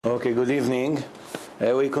Okay, good evening.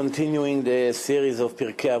 We're continuing the series of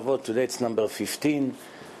Pirkei Avot. Today it's number 15.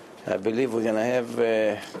 I believe we're going to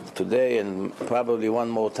have today and probably one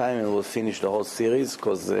more time and we'll finish the whole series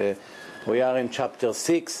because we are in chapter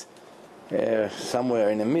 6, somewhere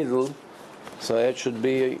in the middle. So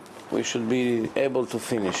we should be able to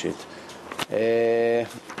finish it.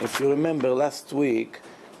 If you remember last week,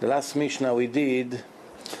 the last Mishnah we did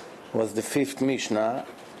was the 5th Mishnah,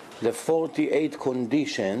 the 48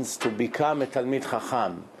 conditions to become a Talmid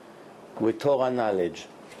Chacham with Torah knowledge.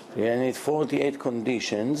 You need 48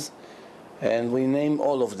 conditions, and we name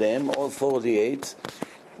all of them, all 48.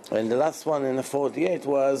 And the last one in the 48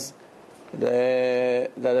 was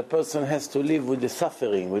that a person has to live with the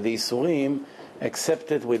suffering, with the Isurim,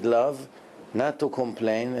 accept it with love, not to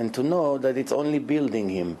complain, and to know that it's only building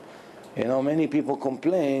him. You know, many people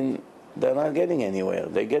complain, they're not getting anywhere.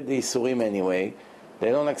 They get the Isurim anyway. They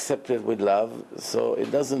don't accept it with love, so it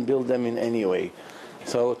doesn't build them in any way.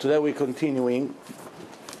 So today we're continuing.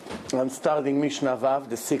 I'm starting Mishnah Vav,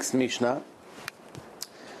 the 6th Mishnah.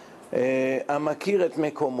 Amakir et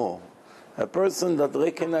mekomo, a person that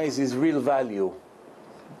recognizes real value.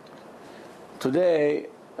 Today,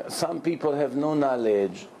 some people have no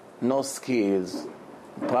knowledge, no skills,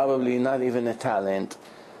 probably not even a talent,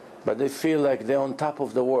 but they feel like they're on top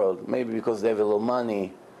of the world. Maybe because they have a little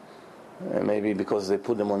money, maybe because they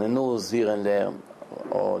put them on the news here and there,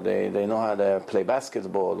 or they know how to play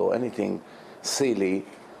basketball or anything silly,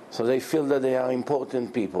 so they feel that they are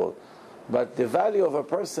important people. But the value of a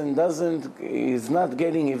person is not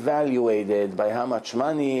getting evaluated by how much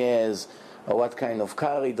money he has, or what kind of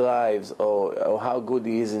car he drives, or how good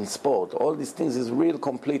he is in sport. All these things is real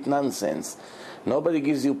complete nonsense. Nobody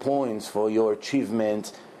gives you points for your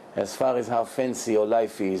achievement as far as how fancy your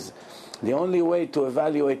life is. The only way to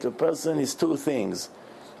evaluate a person is two things: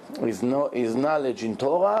 his knowledge in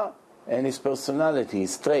Torah and his personality,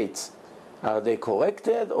 his traits. Are they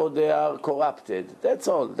corrected or they are corrupted? That's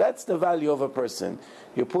all. That's the value of a person.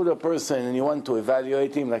 You put a person and you want to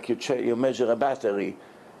evaluate him like you measure a battery.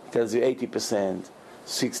 It tells you 80%,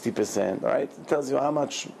 60%, right? It tells you how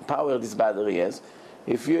much power this battery has.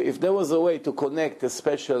 If there was a way to connect a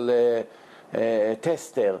special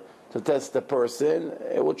tester to test the person,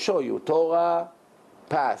 it would show you Torah,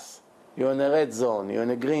 pass. You're in a red zone, you're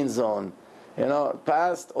in a green zone. You know,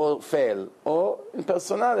 passed or fail. Or in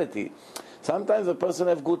personality. Sometimes a person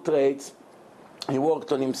has good traits, he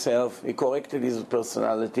worked on himself, he corrected his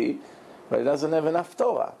personality, but he doesn't have enough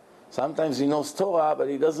Torah. Sometimes he knows Torah, but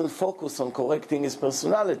he doesn't focus on correcting his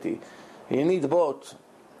personality. You need both.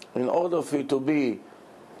 In order for you to be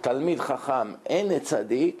Talmid Chacham and a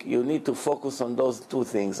Tzaddik, you need to focus on those two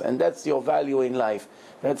things. And that's your value in life.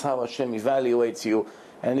 That's how Hashem evaluates you.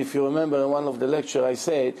 And if you remember in one of the lectures I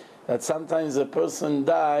said that sometimes a person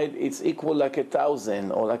died, it's equal like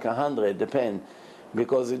 1,000 or like 100, depend.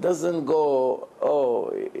 Because it doesn't go,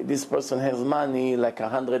 oh, this person has money like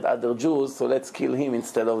 100 other Jews, so let's kill him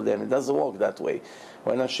instead of them. It doesn't work that way.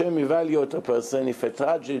 When Hashem evaluates a person, if a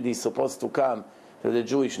tragedy is supposed to come to the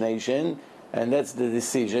Jewish nation, and that's the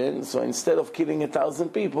decision. So instead of killing 1,000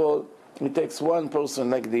 people, it takes one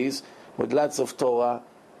person like this, with lots of Torah,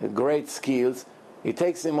 great skills. It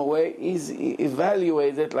takes him away, he's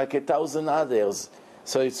evaluated like 1,000 others.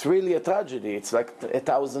 So it's really a tragedy. It's like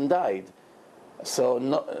 1,000 died.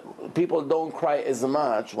 So people don't cry as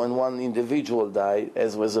much when one individual died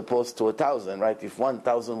as was opposed to 1,000, right? If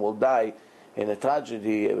 1,000 will die in a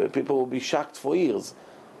tragedy, people will be shocked for years.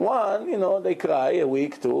 One, they cry a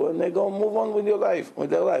week, two, and they go move on with their life,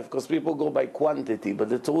 because people go by quantity. But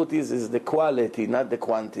the truth is the quality, not the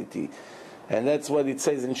quantity. And that's what it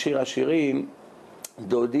says in Shir HaShirim,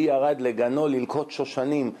 Dodi yarad legano lilkot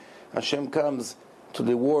shoshanim. Hashem comes to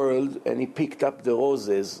the world and he picked up the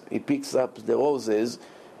roses. He picks up the roses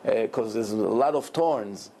because there's a lot of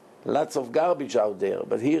thorns, lots of garbage out there.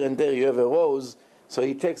 But here and there you have a rose. So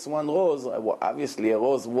he takes one rose, obviously a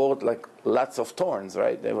rose worth like lots of thorns,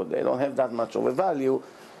 right? They don't have that much of a value.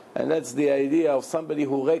 And that's the idea of somebody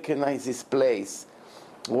who recognizes his place.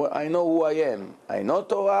 I know who I am. I know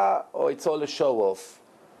Torah, or it's all a show-off.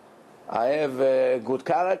 I have a good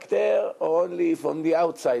character, or only from the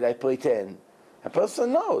outside I pretend. A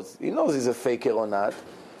person knows. He knows he's a faker or not.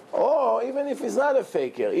 Or even if he's not a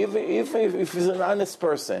faker, if he's an honest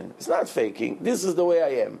person, he's not faking. This is the way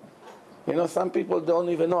I am. Some people don't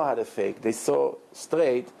even know how to fake. They're so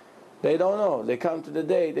straight, they don't know. They come to the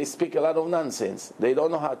day, they speak a lot of nonsense. They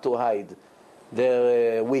don't know how to hide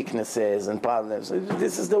their weaknesses and problems.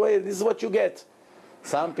 This is the way, this is what you get.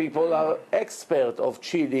 Some people are expert of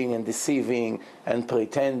cheating and deceiving and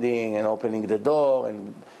pretending and opening the door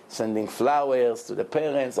and sending flowers to the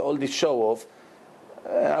parents, all this show-off.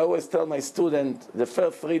 I always tell my student, the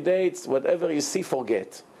first 3 dates, whatever you see,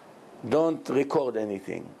 forget. Don't record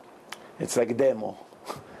anything. It's like demo.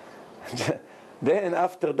 Then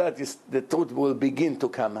after that, the truth will begin to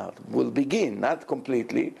come out. Will begin, not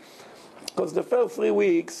completely. Because the first 3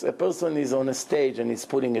 weeks, a person is on a stage and is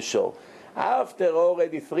putting a show. After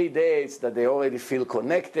already 3 days that they already feel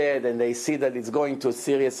connected and they see that it's going to a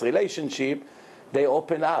serious relationship, they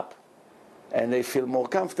open up and they feel more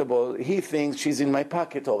comfortable. He thinks she's in my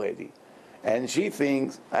pocket already. And she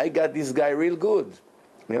thinks, I got this guy real good.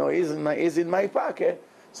 He's in my pocket.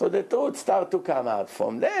 So the truth starts to come out.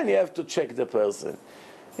 From then you have to check the person.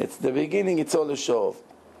 It's the beginning, it's all a show-off.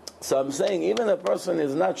 So I'm saying even a person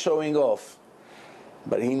is not showing off,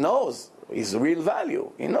 but he knows his real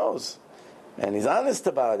value. He knows. And he's honest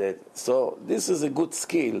about it. So this is a good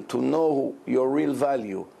skill, to know your real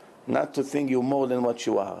value, not to think you're more than what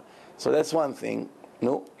you are. So that's one thing.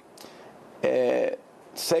 No.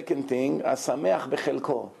 Second thing, asameach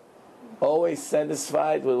bechelko. Always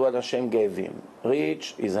satisfied with what Hashem gave him.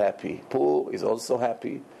 Rich is happy. Poor is also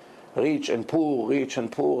happy. Rich and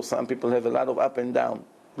poor. Some people have a lot of up and down.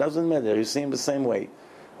 Doesn't matter. You see him the same way.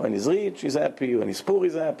 When he's rich, he's happy. When he's poor,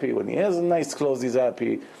 he's happy. When he has nice clothes, he's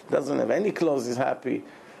happy. Doesn't have any clothes, he's happy.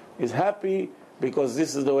 He's happy because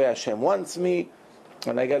this is the way Hashem wants me,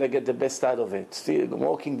 and I got to get the best out of it. Still,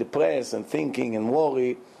 walking depressed and thinking and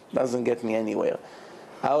worry doesn't get me anywhere.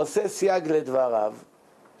 העושה סייג לדבריו.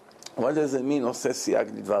 What does it mean, עושה סייג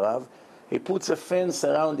לדבריו? He puts a fence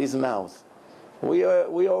around his mouth. We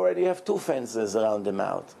already have 2 fences around the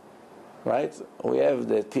mouth. Right? We have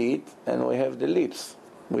the teeth and we have the lips,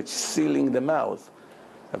 which sealing the mouth.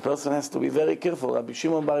 A person has to be very careful. Rabbi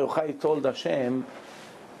Shimon Bar Yochai told Hashem,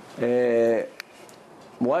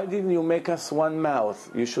 why didn't you make us one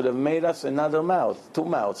mouth? You should have made us another mouth, 2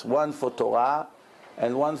 mouths, one for Torah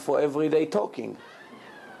and one for everyday talking.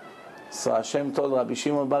 So Hashem told Rabbi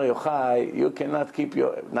Shimon Bar Yochai, you cannot keep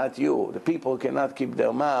not you, the people cannot keep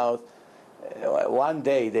their mouth. One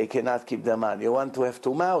day they cannot keep their mouth. You want to have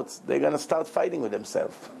 2 mouths, they're going to start fighting with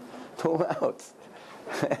themselves. 2 mouths.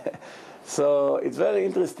 So it's very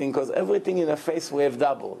interesting because everything in the face we have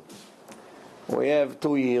double. We have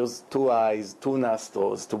 2 ears, 2 eyes, 2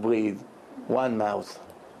 nostrils to breathe, 1 mouth.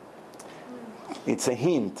 It's a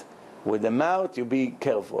hint. With the mouth, you be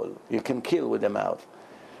careful. You can kill with the mouth.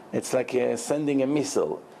 It's like sending a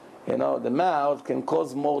missile. The mouth can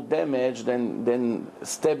cause more damage than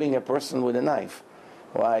stabbing a person with a knife.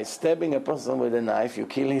 Why? Stabbing a person with a knife, you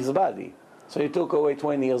kill his body. So you took away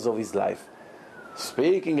 20 years of his life.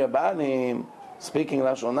 Speaking about him, speaking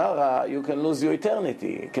Lashon Hara, you can lose your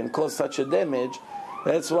eternity. It can cause such a damage.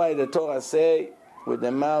 That's why the Torah say, with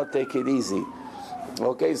the mouth, take it easy.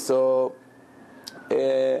 Okay, so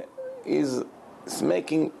he's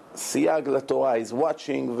making siyag la Torah. He's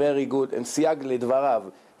watching very good, and siyag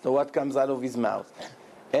לדבריו. So what comes out of his mouth?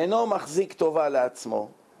 אינו מחזיק טובה לעצמו.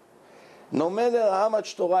 No matter how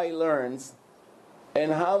much Torah he learns,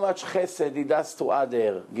 and how much chesed he does to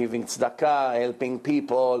others, giving tzedakah, helping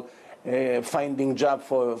people, finding job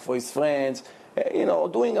for his friends,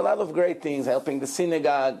 doing a lot of great things, helping the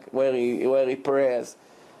synagogue where he prays.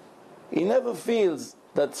 He never feels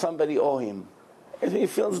that somebody owe him. He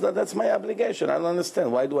feels that that's my obligation. I don't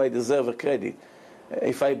understand. Why do I deserve a credit?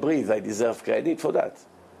 If I breathe, I deserve credit for that.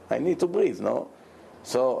 I need to breathe, no?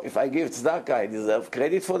 So if I give tzedakah, I deserve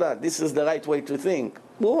credit for that. This is the right way to think.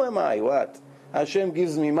 Who am I? What? Hashem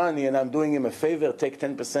gives me money and I'm doing him a favor, take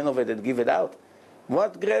 10% of it and give it out.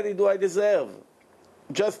 What credit do I deserve?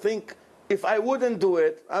 Just think, if I wouldn't do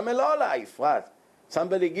it, I'm a low life. What?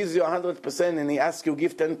 Somebody gives you 100% and he asks you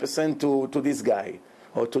give 10% to this guy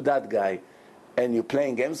or to that guy, and you're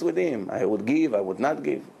playing games with him. I would give, I would not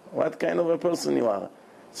give. What kind of a person you are?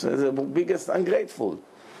 So the biggest ungrateful.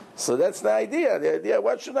 So that's the idea. The idea,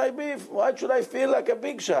 what should I be? Why should I feel like a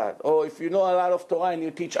big shot? Or if you know a lot of Torah and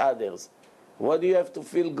you teach others, what do you have to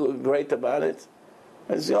feel great about it?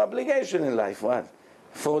 It's your obligation in life. What?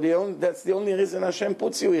 That's the only reason Hashem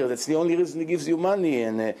puts you here. That's the only reason He gives you money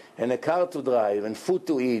and a car to drive and food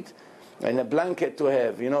to eat and a blanket to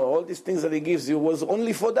have. All these things that He gives you was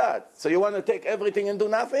only for that. So you want to take everything and do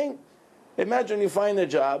nothing? Imagine you find a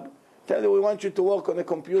job, tell you we want you to work on the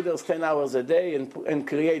computers 10 hours a day and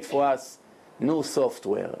create for us new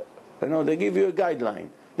software. They give you a guideline.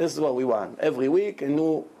 This is what we want. Every week, a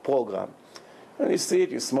new program. And you see it,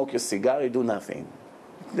 you smoke your cigar, you do nothing.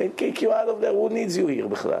 They kick you out of there. Who needs you here,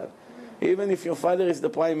 Bichlal? Even if your father is the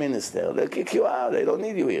prime minister, they'll kick you out. They don't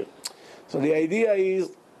need you here. So the idea is,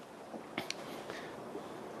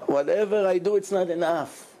 whatever I do, it's not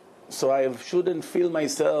enough. so I shouldn't feel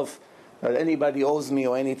myself that anybody owes me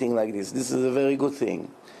or anything like this. This is a very good thing.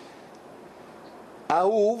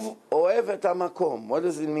 Ahuv ohev et hamakom. What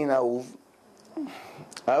does it mean, ahuv?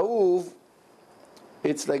 Ahuv,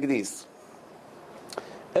 it's like this.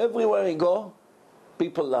 Everywhere he go,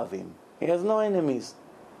 people love him. He has no enemies.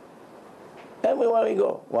 Everywhere he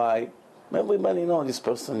go. Why? Everybody knows this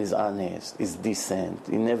person is honest, is decent.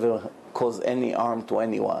 He never cause any harm to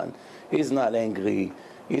anyone. He's not angry.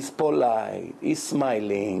 He's polite. He's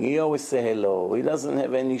smiling. He always say hello. He doesn't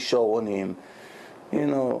have any show on him. You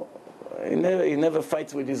know, he never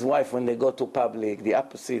fights with his wife when they go to public. The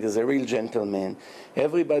opposite is a real gentleman.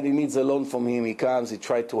 Everybody needs a loan from him. He comes. He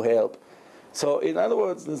tries to help. So, in other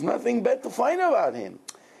words, there's nothing bad to find about him.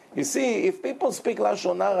 You see, if people speak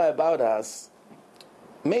Lashon Hara about us,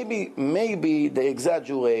 maybe they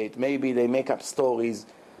exaggerate, maybe they make up stories,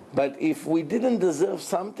 but if we didn't deserve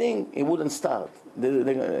something, it wouldn't start.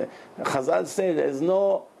 Chazal said there's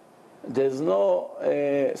no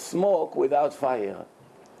smoke without fire.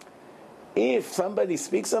 If somebody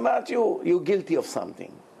speaks about you, you're guilty of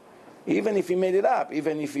something. Even if he made it up,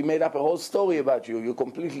 even if he made up a whole story about you, you're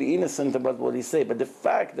completely innocent about what he said. But the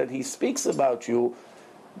fact that he speaks about you,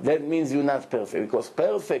 that means you're not perfect. Because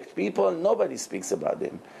perfect people, nobody speaks about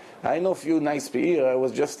them. I know a few nice people. I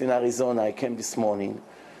was just in Arizona. I came this morning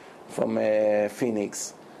from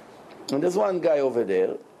Phoenix. And there's one guy over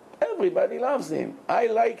there. Everybody loves him. I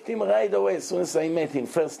liked him right away as soon as I met him,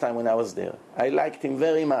 first time when I was there. I liked him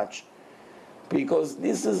very much. Because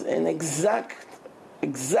this is an exactly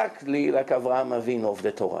like Avraham Avinu of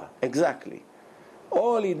the Torah. Exactly.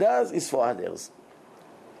 All he does is for others.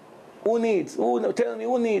 Tell me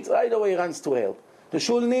who needs, right away he runs to help. The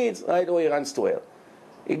shul needs, right away he runs to help.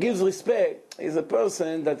 He gives respect. He's a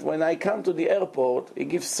person that when I come to the airport, he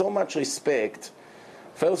gives so much respect.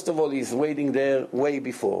 First of all, he's waiting there way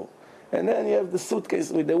before. And then you have the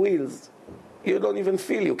suitcase with the wheels. You don't even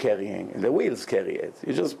feel you carrying. The wheels carry it.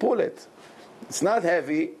 You just pull it. It's not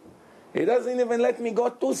heavy. He doesn't even let me go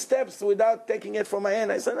 2 steps without taking it from my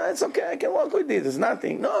hand. I said, no, it's okay, I can walk with it. It's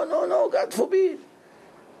nothing. No, God forbid.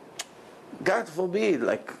 God forbid.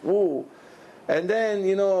 Like, ooh. And then,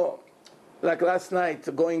 like last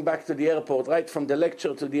night, going back to the airport, right from the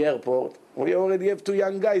lecture to the airport, we already have 2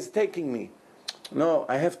 young guys taking me. No,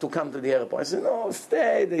 I have to come to the airport. I said, no,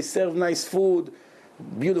 stay. They serve nice food,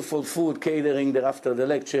 beautiful food, catering there after the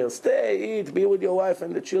lecture. Stay, eat, be with your wife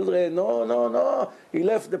and the children. No. He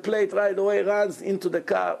left the plate right away, runs into the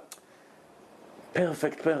car.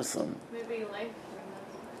 Perfect person. Maybe life.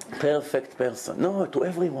 Perfect person. No, to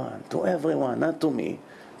everyone, not to me.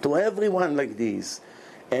 To everyone like this.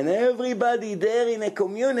 And everybody there in a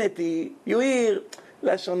community, you hear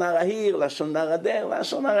Lashon Hara here, Lashon Hara there,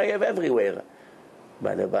 Lashon Hara you have everywhere.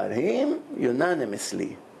 But about him,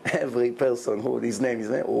 unanimously, every person who his name is,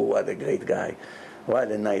 oh, what a great guy. What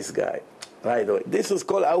a nice guy. Right away. This is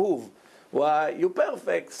called Ahuv. Why? You're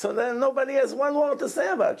perfect. So then nobody has one word to say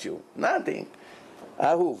about you. Nothing.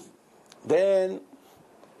 Ahuv. Then,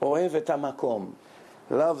 Ohev et hamakom.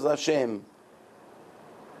 Loves Hashem.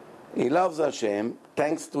 He loves Hashem,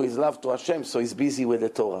 thanks to his love to Hashem, so he's busy with the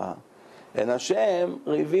Torah. And Hashem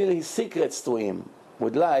reveals his secrets to him.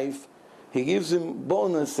 With life, he gives him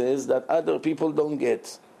bonuses that other people don't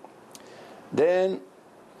get. Then,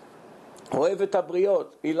 Ohev et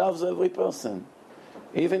habriot. He loves every person,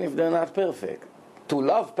 even if they're not perfect. To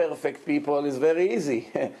love perfect people is very easy.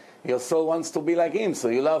 Your soul wants to be like him, so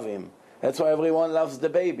you love him. That's why everyone loves the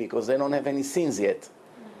baby, because they don't have any sins yet.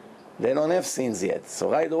 They don't have sins yet. So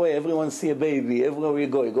right away, everyone see a baby. Everywhere you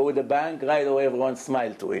go with the bank, right away, everyone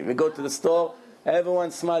smile to him. We go to the store, everyone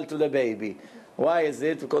smile to the baby. Why is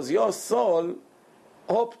it? Because your soul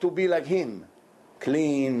hope to be like him.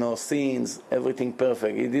 Clean, no sins, everything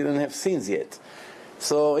perfect. He didn't have sins yet.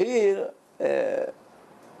 So here,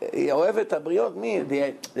 Ohev et habriot means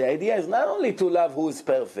the idea is not only to love who is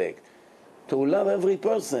perfect, to love every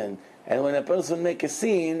person. And when a person makes a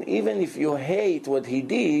sin, even if you hate what he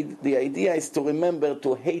did, the idea is to remember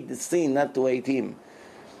to hate the sin, not to hate him.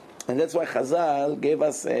 And that's why Chazal gave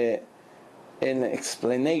us an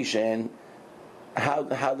explanation. How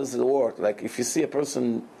does it work? Like if you see a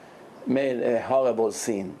person made a horrible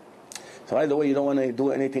sin, so right away you don't want to do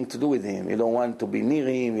anything to do with him. You don't want to be near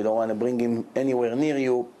him. You don't want to bring him anywhere near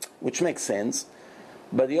you, which makes sense.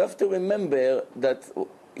 But you have to remember that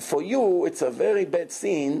for you, it's a very bad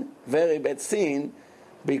sin,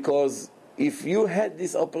 because if you had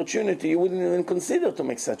this opportunity, you wouldn't even consider to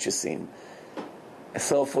make such a sin.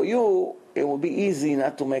 So for you, it would be easy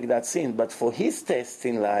not to make that sin. But for his test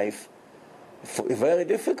in life, very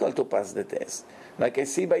difficult to pass the test. Like I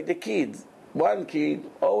see by the kids, One kid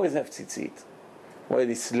always have tzitzit. When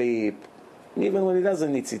he sleep, even when he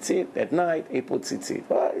doesn't need tzitzit, at night he puts tzitzit.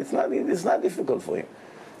 Well, it's not difficult for him.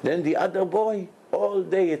 Then the other boy, all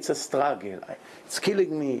day it's a struggle. It's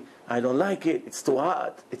killing me. I don't like it. It's too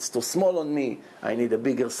hard. It's too small on me. I need a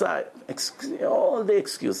bigger size. All the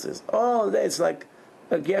excuses. All day it's like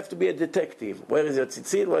you have to be a detective. Where is your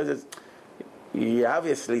tzitzit? Where is it? You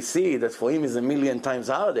obviously see that for him is a million times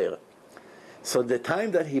harder. So the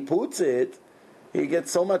time that he puts it, he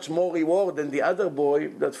gets so much more reward than the other boy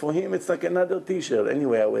that for him it's like another t-shirt.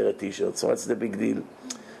 Anyway, I wear a t-shirt, so what's the big deal?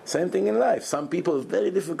 Same thing in life. Some people, it's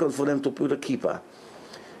very difficult for them to put a kippah.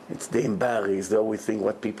 They embarrassed. They always think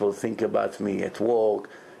what people think about me at work,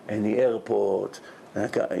 in the airport,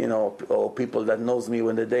 or people that knows me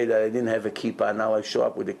when the day that I didn't have a kippah, now I show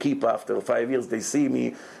up with a kippah. After 5 years, they see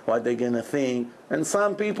me, what they gonna think. And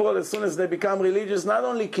some people, as soon as they become religious, not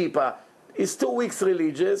only kippah, he's 2 weeks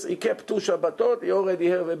religious, he kept 2 Shabbatot, he already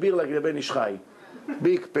have a beard like the Ben Ish Chai.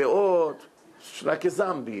 Big peot, like a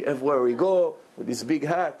zombie, everywhere he go, with his big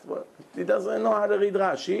hat. Well, he doesn't know how to read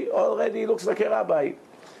Rashi, already he looks like a rabbi.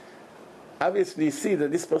 Obviously you see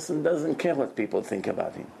that this person doesn't care what people think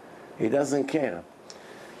about him. He doesn't care.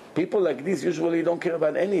 People like this usually don't care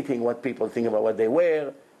about anything, what people think about what they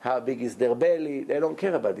wear, how big is their belly, they don't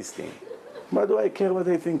care about this thing. Why do I care what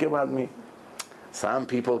they think about me? Some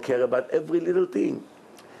people care about every little thing.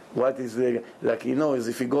 What is is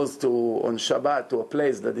if he goes on Shabbat to a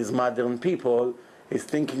place that is modern people, he's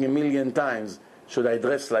thinking a million times, should I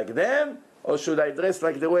dress like them or should I dress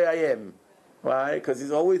like the way I am? Why? Because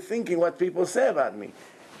he's always thinking what people say about me.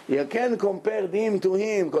 You can't compare him to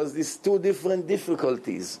him because there's 2 different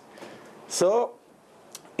difficulties. So,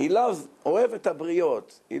 he loves, ohev et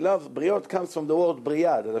habriot. He loves, briot comes from the word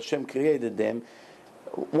bria, that Hashem created them.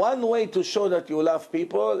 One way to show that you love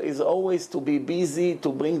people is always to be busy to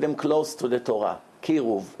bring them close to the Torah.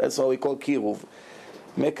 Kiruv. That's what we call kiruv.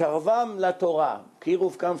 Mekarvam la Torah.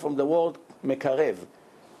 Kiruv comes from the word mekarev.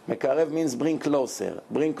 Mekarev means bring closer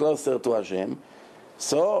to Hashem.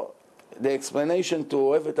 So, the explanation to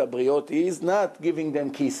ohev et habriot is not giving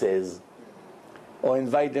them kisses or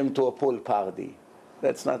invite them to a pool party.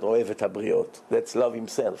 That's not ohev et habriot. That's love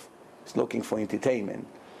himself. He's looking for entertainment.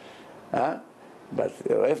 Huh? But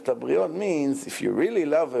ohev et habriot means if you really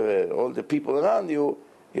love all the people around you,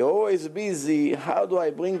 you're always busy. How do I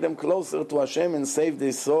bring them closer to Hashem and save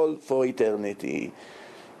their soul for eternity?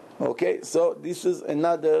 Okay, so this is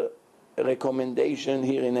another recommendation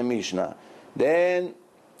here in the Mishnah. Then,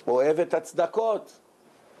 ohev et tzedakot.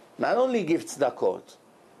 Not only give tzedakot,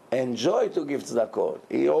 enjoy to give tzedakot.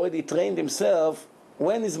 He already trained himself.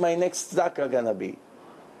 When is my next tzedakah gonna be?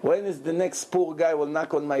 When is the next poor guy will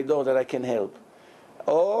knock on my door that I can help?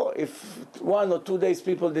 Or if 1 or 2 days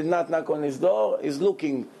people did not knock on his door, he's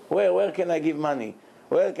looking, where can I give money?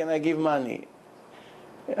 Where can I give money?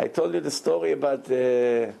 I told you the story about Pupe,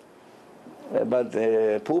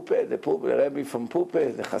 the Rebbe from Pupe,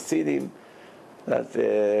 the Hasidim, that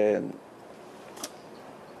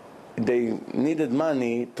they needed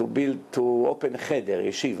money to open cheder,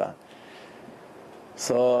 yeshiva.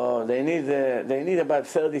 So they need about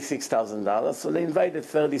 $36,000. So they invited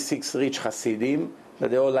 36 rich Hasidim that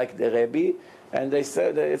they all like the Rebbe, and they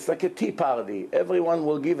said it's like a tea party. Everyone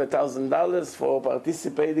will give $1,000 for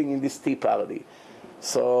participating in this tea party.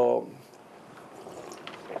 So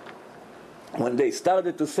when they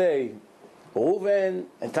started to say, Reuven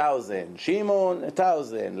 1,000, Shimon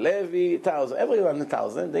 1,000, Levi 1,000, everyone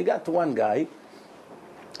 1,000, they got to one guy.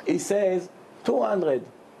 He says 200.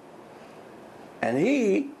 And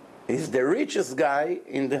he is the richest guy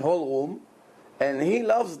in the whole room, and he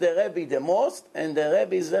loves the Rebbe the most, and the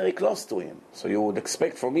Rebbe is very close to him. So you would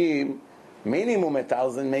expect from him minimum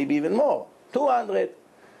 1,000, maybe even more. 200.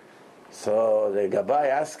 So the Gabbai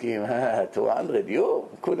asked him, 200, you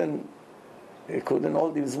couldn't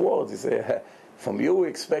hold his words. He said, from you we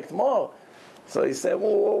expect more. So he said,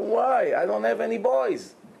 well, why? I don't have any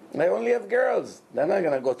boys. I only have girls. They're not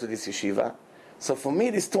going to go to this yeshiva. So for me,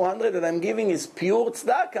 this 200 that I'm giving is pure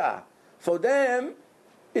tzedakah. For them,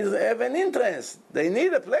 they have an interest. They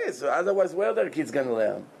need a place. Otherwise, where are their kids going to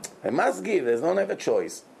learn? They must give. They don't have a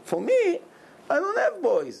choice. For me, I don't have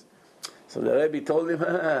boys. So the Rebbe told him,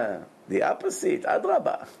 the opposite,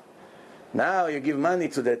 Adrabah. Now you give money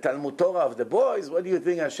to the Talmud Torah of the boys, what do you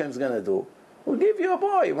think Hashem's going to do? We'll give you a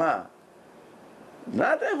boy, ma.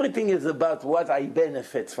 Not everything is about what I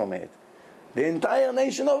benefit from it. The entire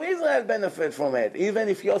nation of Israel benefits from it, even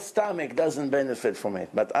if your stomach doesn't benefit from it.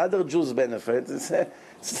 But other Jews benefit. It's the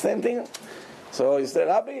same thing. So he said,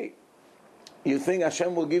 Rabbi, you think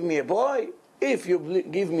Hashem will give me a boy? If you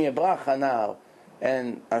give me a bracha now,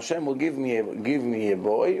 and Hashem will give me a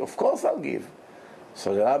boy, of course I'll give.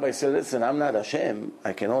 So the rabbi said, listen, I'm not Hashem.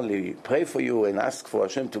 I can only pray for you and ask for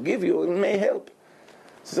Hashem to give you. It may help.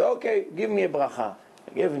 So okay, give me a bracha.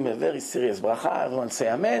 I gave him a very serious bracha. Everyone say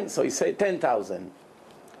amen. So he said 10,000.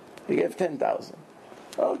 He gave 10,000.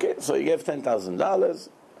 Okay, so he gave $10,000.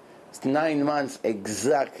 It's 9 months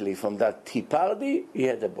exactly from that tea party, he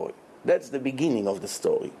had a boy. That's the beginning of the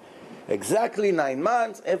story. Exactly 9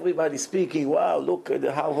 months, everybody speaking, wow, look at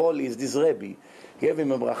how holy is this Rebbe. Gave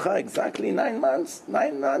him a bracha, exactly 9 months.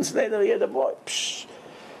 9 months later, he had a boy. Psh.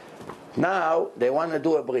 Now, they want to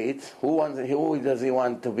do a brit. Who does he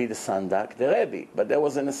want to be the sandak? The Rebbe. But there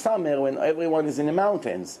was in the summer when everyone is in the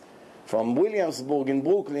mountains. From Williamsburg in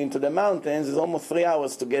Brooklyn to the mountains, it's almost 3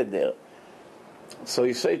 hours to get there. So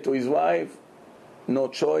he said to his wife, no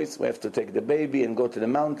choice, we have to take the baby and go to the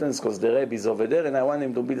mountains because the Rebbe is over there and I want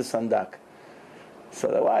him to be the sandak. So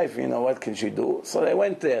the wife, what can she do? So they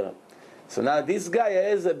went there. So now this guy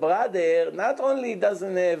has a brother, not only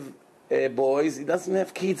doesn't have boys, he doesn't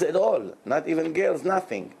have kids at all. Not even girls,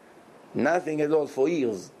 nothing. Nothing at all for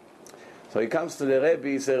years. So he comes to the Rebbe,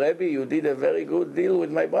 he says, Rebbe, you did a very good deal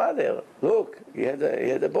with my brother. Look, he had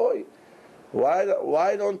a boy.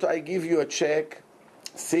 Why don't I give you a check,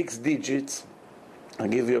 6 digits? I'll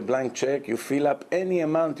give you a blank check. You fill up any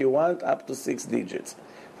amount you want up to 6 digits.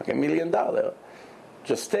 Like $1 million.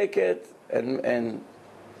 Just take it and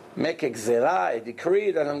make a gzera, a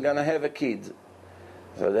decree that I'm going to have a kid.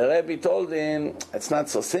 So the Rebbe told him, it's not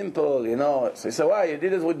so simple, So he said, why? You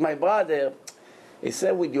did it with my brother. He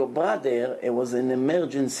said, with your brother, it was an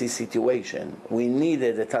emergency situation. We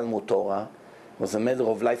needed a Talmud Torah. It was a matter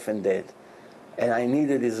of life and death. And I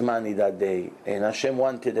needed his money that day. And Hashem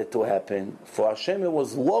wanted it to happen. For Hashem, it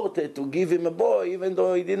was worth it to give him a boy, even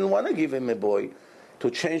though he didn't want to give him a boy,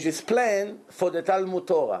 to change his plan for the Talmud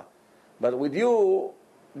Torah. But with you,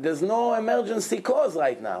 there's no emergency cause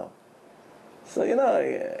right now. So,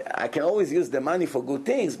 I can always use the money for good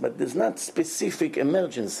things, but there's not specific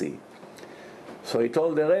emergency. So he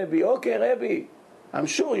told the Rebbe, okay, Rebbe, I'm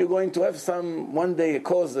sure you're going to have one day a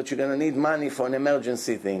cause that you're going to need money for an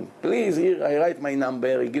emergency thing. Please, here, I write my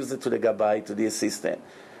number. He gives it to the gabbai, to the assistant.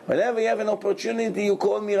 Whenever you have an opportunity, you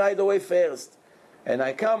call me right away first. And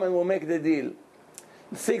I come and we'll make the deal.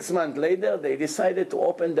 6 months later, they decided to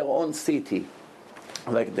open their own city.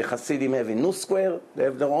 Like the Hasidim have in New Square, they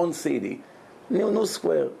have their own city. New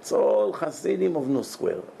Square. It's all Hasidim of New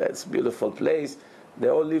Square. That's a beautiful place. They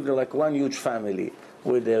all live there like one huge family.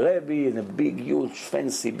 With the Rebbe in a big, huge,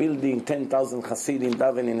 fancy building, 10,000 Hasidim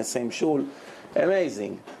daven in the same shul.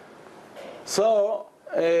 Amazing. So,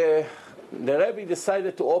 the Rebbe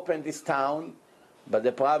decided to open this town, but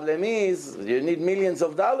the problem is, you need millions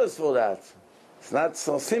of dollars for that. It's not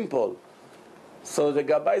so simple. So the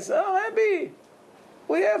gabbai said, oh, Rebbe,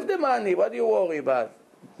 we have the money, what do you worry about?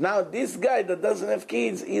 Now, this guy that doesn't have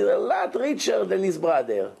kids is a lot richer than his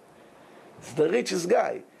brother. He's the richest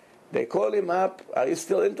guy. They call him up, are you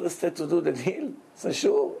still interested to do the deal? So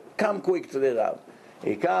sure, come quick to the Rav.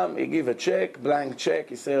 He come, he give a check, blank check.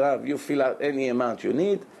 He say, Rav, you fill out any amount you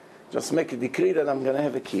need. Just make a decree that I'm going to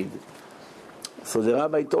have a kid. So the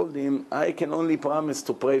rabbi told him, I can only promise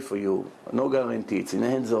to pray for you. No guarantee. It's in the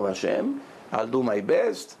hands of Hashem. I'll do my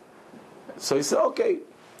best. So he said, okay.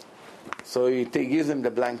 So he gives him the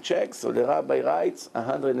blank check. So the rabbi writes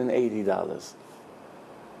 $180.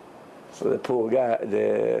 So the poor guy,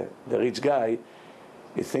 the rich guy,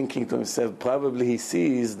 is thinking to himself, probably he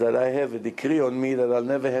sees that I have a decree on me that I'll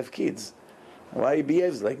never have kids. Why he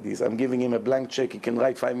behaves like this? I'm giving him a blank check. He can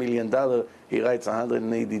write $5 million. He writes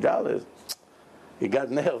 $180. He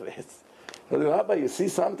got nervous. So the rabbi, you see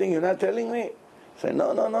something you're not telling me? I say,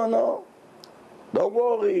 no. Don't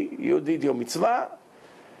worry. You did your mitzvah.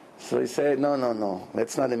 So he said, no.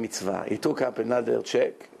 That's not a mitzvah. He took up another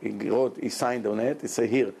check. He signed on it. He said,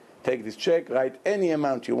 here, take this check. Write any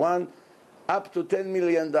amount you want. Up to $10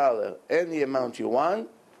 million. Any amount you want.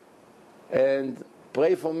 And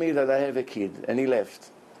pray for me that I have a kid. And he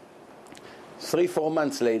left. 3-4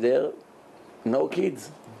 months later, no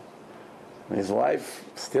kids. His wife,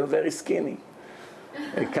 still very skinny.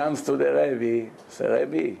 He comes to the Rebbe, says,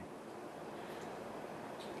 Rebbe,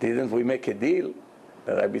 didn't we make a deal?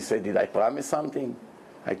 The Rebbe said, did I promise something?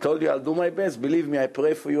 I told you I'll do my best. Believe me, I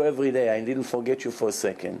pray for you every day. I didn't forget you for a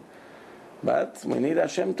second. But we need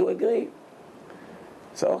Hashem to agree.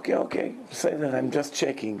 So, okay. Say that I'm just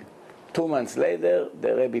checking. 2 months later,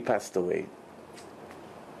 the Rebbe passed away.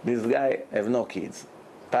 This guy have no kids.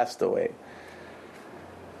 Passed away.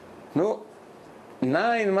 No,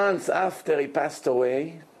 9 months after he passed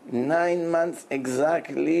away, 9 months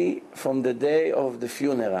exactly from the day of the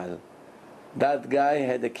funeral, That guy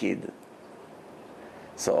had a kid.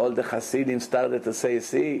 So all the Hasidim started to say,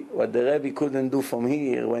 see, what the Rebbe couldn't do from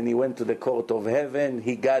here, when he went to the court of heaven,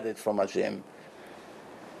 he got it from Hashem.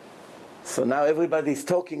 So now everybody's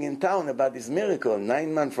talking in town about this miracle.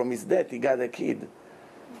 9 months from his death, he got a kid.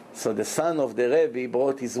 So the son of the Rebbe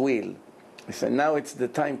brought his will. He said, now it's the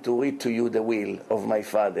time to read to you the will of my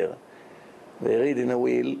father. They read in a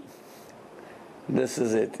will. This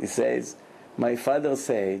is it. He says, my father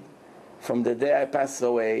said, from the day I pass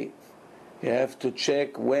away, you have to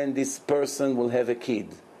check when this person will have a kid.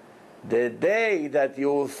 The day that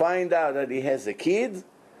you will find out that he has a kid,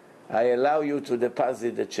 I allow you to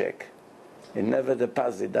deposit the check. He never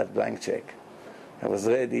deposited that blank check. I was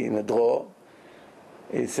ready in a drawer.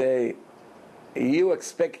 He say, you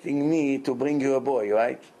expecting me to bring you a boy,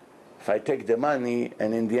 right? If I take the money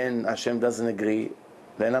and in the end Hashem doesn't agree,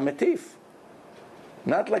 then I'm a thief.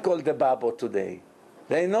 Not like all the Babo today.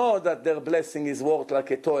 They know that their blessing is worth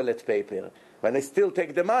like a toilet paper, but they still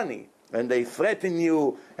take the money. And they threaten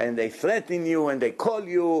you, and they threaten you, and they call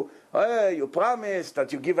you, hey, you promised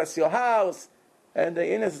that you give us your house. And the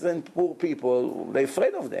innocent poor people, they're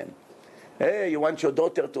afraid of them. Hey, you want your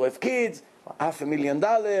daughter to have kids,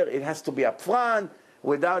 $500,000, it has to be up front,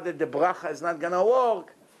 without it the bracha is not going to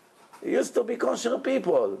work. It used to be kosher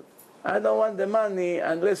people. I don't want the money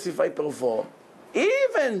unless if I perform.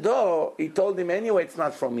 Even though he told him, anyway, it's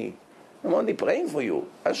not for me. I'm only praying for you.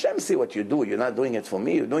 Hashem see what you do. You're not doing it for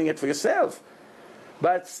me. You're doing it for yourself.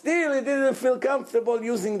 But still, he didn't feel comfortable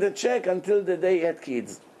using the check until the day he had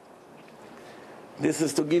kids. This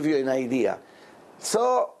is to give you an idea.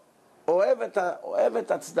 So, Ohevet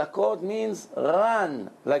HaTzedakot means run.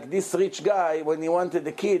 Like this rich guy, when he wanted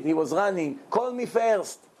a kid, he was running. Call me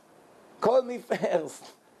first. Call me first.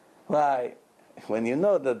 Why? When you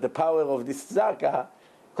know that the power of this tzedakah,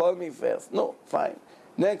 call me first. No, fine.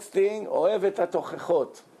 Next thing, Ohevet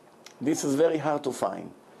HaTochechot. This is very hard to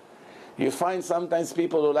find. You find sometimes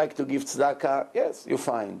people who like to give tzedakah. Yes, you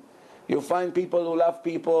find. You find people who love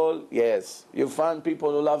people. Yes. You find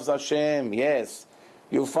people who love Hashem. Yes.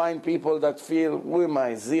 You find people that feel, who am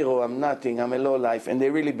I? Zero, I'm nothing, I'm a low life. And they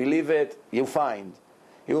really believe it. You find.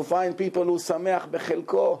 You find people who sameach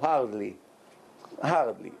bechelko. Hardly.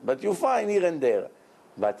 Hardly. But you find here and there.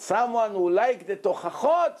 But someone who like the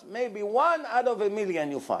tochachot, maybe 1 out of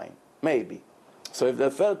 1,000,000 you find. Maybe. So if there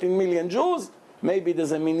are 13 million Jews, maybe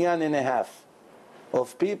there's 1.5 million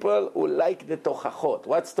of people who like the tochachot.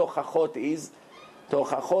 What's tochachot is?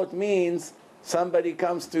 Tochachot means somebody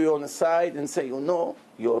comes to you on the side and say, you know,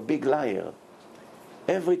 you're a big liar.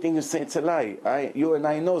 Everything you say, it's a lie. You and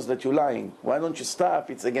I knows that you're lying. Why don't you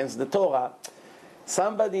stop? It's against the Torah.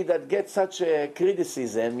 Somebody that gets such a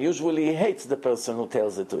criticism usually hates the person who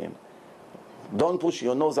tells it to him. Don't push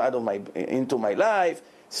your nose into my life.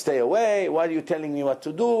 Stay away. Why are you telling me what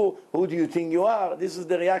to do? Who do you think you are? This is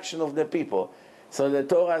the reaction of the people. So the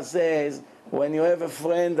Torah says, when you have a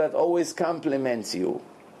friend that always compliments you,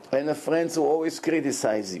 and a friend who always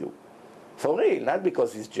criticizes you, for real, not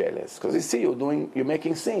because he's jealous, because you see you're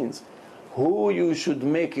making sins. Who you should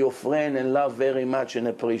make your friend and love very much and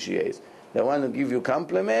appreciate? The one who give you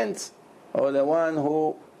compliments, or the one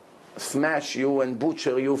who smash you and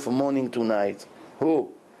butcher you from morning to night?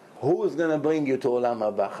 Who? Who is going to bring you to Olam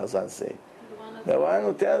Haba, Chazal say? The one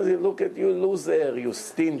who tells you, look at you loser, you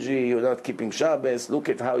stingy, you're not keeping Shabbos, look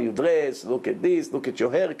at how you dress, look at this, look at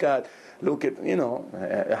your haircut, look at,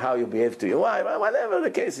 how you behave to your wife, whatever the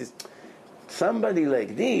case is. Somebody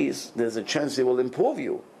like this, there's a chance he will improve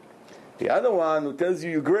you. The other one who tells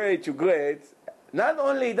you you're great, not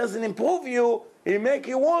only he doesn't improve you, he make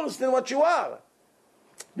you worse than what you are.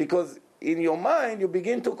 Because in your mind, you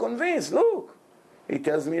begin to convince, look, he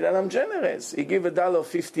tells me that I'm generous. He give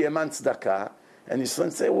 $1.50 a month tzedakah, and his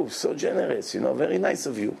friends say, oh, so generous, very nice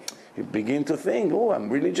of you. You begin to think, oh, I'm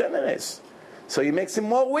really generous. So he makes him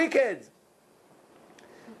more wicked.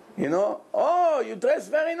 Oh, you dress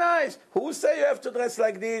very nice. Who say you have to dress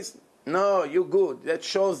like this? No, you're good. That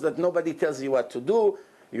shows that nobody tells you what to do.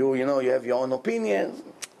 You have your own opinion.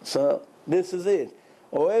 So this is it.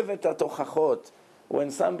 Ohevet HaTochachot. When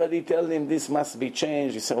somebody tells him this must be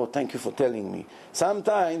changed, he says, oh, thank you for telling me.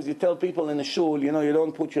 Sometimes you tell people in the shul, you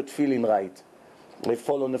don't put your tefillin right. They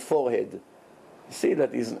fall on the forehead. You see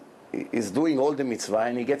that he's doing all the mitzvah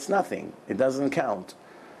and he gets nothing. It doesn't count.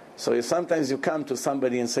 So sometimes you come to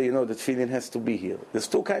somebody and say, the tefillin has to be here. There's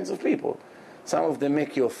 2 kinds of people. Some of them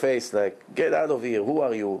make your face like, get out of here, who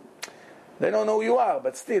are you? They don't know who you are,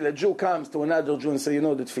 but still a Jew comes to another Jew and say, the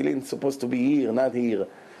tefillin is supposed to be here, not here.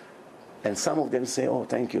 And some of them say, oh,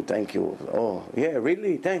 thank you. Oh, yeah,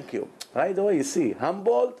 really? Thank you. Right away, you see,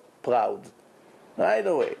 humbled, proud. Right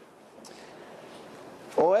away.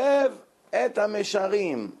 אוהב את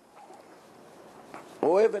המשרים.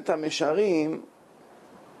 אוהב את המשרים,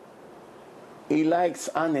 he likes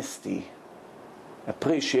honesty,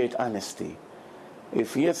 appreciate honesty.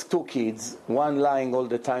 If he has two kids, one lying all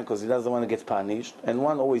the time because he doesn't want to get punished, and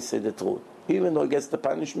one always say the truth. Even though he gets the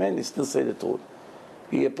punishment, he still say the truth.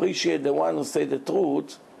 He appreciates the one who say the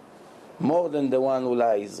truth more than the one who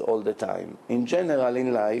lies all the time. In general,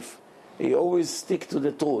 in life, he always stick to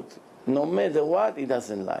the truth. No matter what, he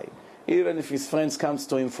doesn't lie. Even if his friends comes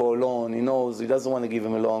to him for a loan, he knows he doesn't want to give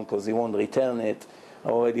him a loan because he won't return it,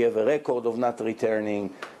 already have a record of not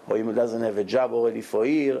returning, or he doesn't have a job already for a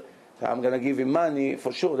year. So I'm going to give him money,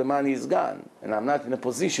 for sure the money is gone. And I'm not in a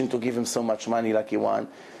position to give him so much money like he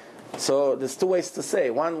wants. So there's two ways to say.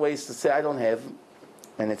 One way is to say, I don't have,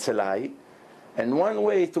 and it's a lie. And one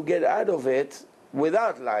way to get out of it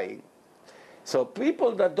without lying. So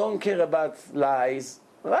people that don't care about lies,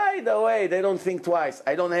 right away, they don't think twice.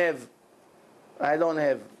 I don't have.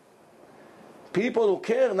 People who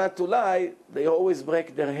care not to lie, they always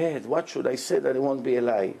break their head. What should I say that it won't be a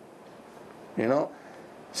lie? You know?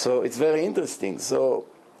 So it's very interesting. So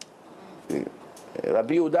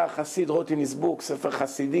Rabbi Yehuda Chassid wrote in his book, Sefer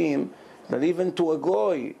Hasidim, that even to a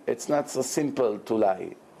goy, it's not so simple to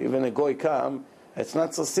lie. Even a goy come, it's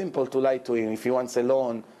not so simple to lie to him. If he wants a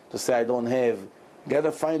loan, to say I don't have, you got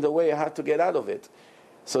to find a way how to get out of it.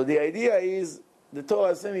 So the idea is, the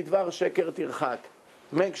Torah says, midvar sheker tirchak.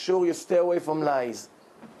 Make sure you stay away from lies.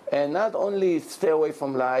 And not only stay away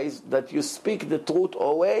from lies, that you speak the truth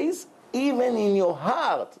always, even in your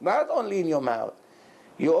heart, not only in your mouth.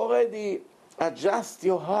 You already adjust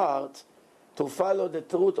your heart to follow the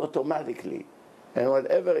truth automatically. And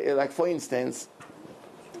whatever, like for instance,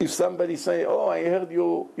 if somebody say, oh, I heard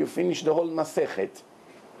you finished the whole Masechet,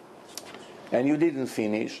 and you didn't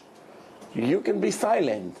finish, you can be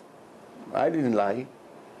silent. I didn't lie.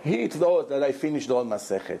 He thought that I finished the whole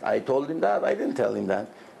Masechet. I told him that, I didn't tell him that.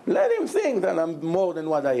 Let him think that I'm more than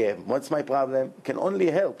what I am. What's my problem? Can only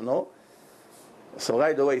help, no? So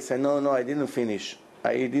right away say, no, I didn't finish.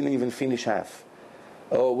 I didn't even finish half.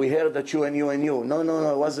 Oh, we heard that you.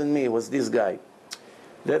 No, it wasn't me, it was this guy.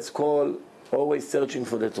 That's called always searching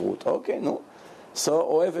for the truth. Okay, no. So,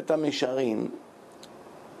 אוהב את המשרים,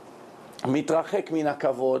 מתרחק מן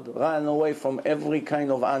הכבוד, run away from every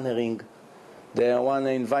kind of honoring. They want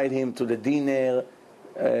to invite him to the dinner.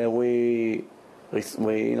 We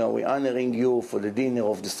honoring you for the dinner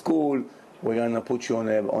of the school. We're going to put you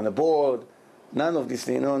on a board. None of this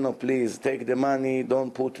thing. No, please, take the money.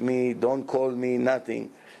 Don't put me. Don't call me.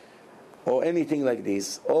 Nothing. Or anything like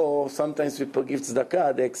this. Or sometimes people give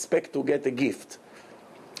tzedakah, they expect to get a gift.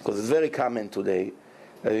 Because it's very common today.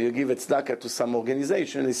 You give a tzedakah to some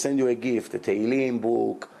organization, they send you a gift, a Tehillim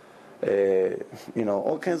book,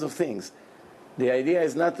 all kinds of things. The idea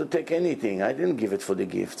is not to take anything. I didn't give it for the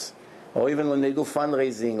gifts. Or even when they do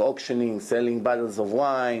fundraising, auctioning, selling bottles of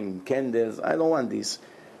wine, candles, I don't want this.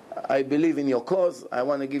 I believe in your cause, I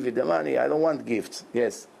want to give you the money, I don't want gifts.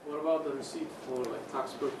 Yes? What about the receipt for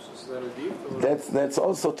tax purposes? Is that a gift? That's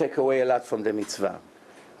also take away a lot from the mitzvah.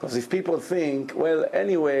 Because if people think, well,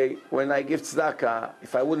 anyway, when I give tzedakah,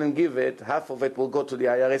 if I wouldn't give it, half of it will go to the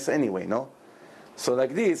IRS anyway, no? So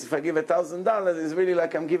like this, if I give $1,000, it's really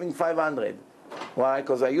like I'm giving 500. Why?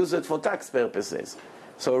 Because I use it for tax purposes.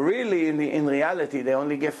 So really, in reality, they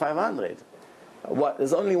only give 500.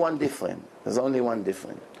 There's only one difference.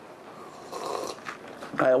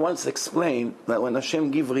 I once explained that when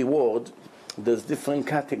Hashem give reward, there's different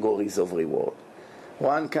categories of reward.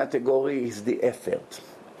 One category is the effort.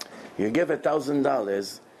 You give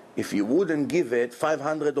 $1,000, if you wouldn't give it,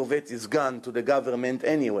 500 of it is gone to the government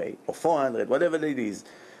anyway, or 400, whatever it is.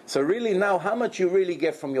 So really now, how much you really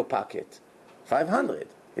get from your pocket? 500.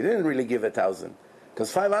 You didn't really give 1,000.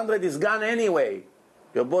 Because 500 is gone anyway.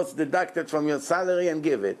 Your boss deducted from your salary and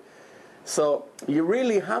give it. So you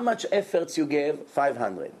really, how much efforts you gave?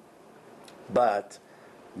 500. But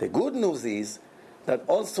the good news is that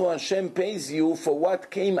also Hashem pays you for what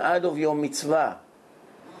came out of your mitzvah.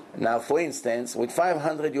 Now, for instance, with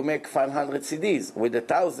 500 you make 500 CDs. With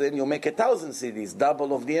 1,000 you make 1,000 CDs,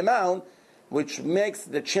 double of the amount, which makes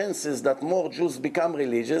the chances that more Jews become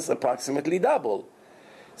religious approximately double.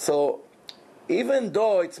 So even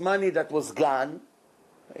though it's money that was gone,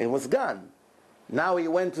 it was gone. Now he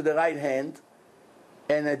went to the right hand,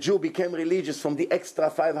 and a Jew became religious from the extra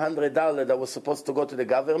 $500 that was supposed to go to the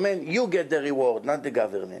government. You get the reward, not the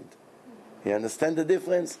government. You understand the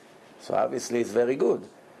difference? So obviously it's very good.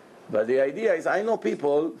 But the idea is, I know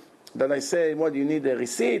people that I say, what, you need a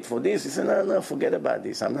receipt for this? He said, no, forget about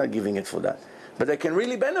this. I'm not giving it for that. But they can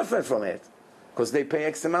really benefit from it, because they pay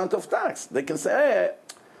X amount of tax. They can say, hey,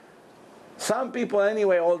 Some people,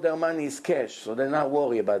 anyway, all their money is cash, so they're not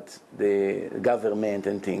worried about the government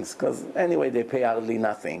and things, because anyway, they pay hardly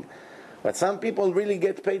nothing. But some people really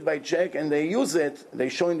get paid by check, and they use it. They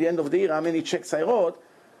show in the end of the year how many checks I wrote.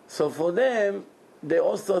 So for them, they're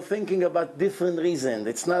also thinking about different reasons.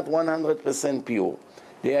 It's not 100% pure.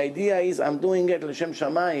 The idea is I'm doing it l'shem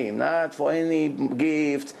shamayim, not for any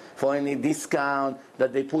gift, for any discount,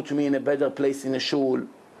 that they put me in a better place in a shul.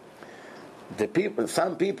 The people,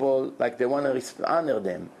 some people, like they want to honor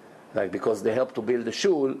them, like because they help to build the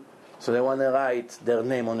shul, so they want to write their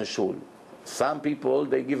name on the shul. Some people,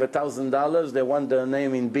 they give $1,000, they want their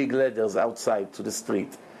name in big letters outside to the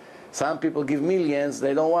street. Some people give millions,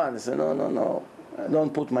 they don't want. They say, no,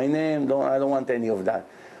 don't put my name, I don't want any of that.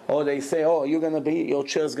 Or they say, your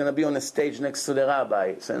chair's going to be on a stage next to the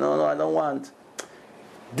rabbi. Say, no, I don't want.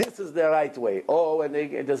 This is the right way. Or when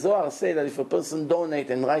the Zohar say that if a person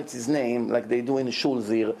donates and writes his name, like they do in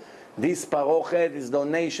Shulzir, this parochet is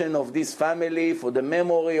donation of this family for the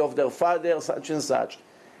memory of their father, such and such.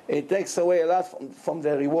 It takes away a lot from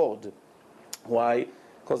the reward. Why?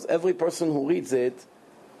 Because every person who reads it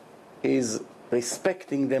is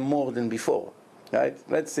respecting them more than before. Right?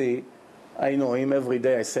 Let's see, I know him every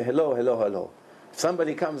day, I say hello. If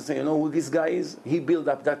somebody comes and says, you know who this guy is? He built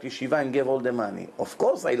up that yeshiva and gave all the money. Of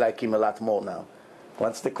course I like him a lot more now.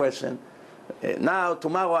 What's the question? Now,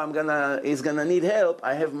 tomorrow he's gonna need help.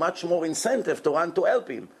 I have much more incentive to run to help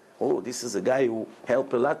him. Oh, this is a guy who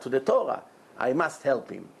helped a lot to the Torah. I must help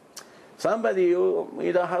him. Somebody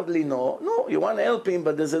you don't hardly know. No, you want to help him,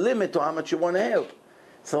 but there's a limit to how much you want to help.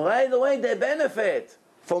 So right away they benefit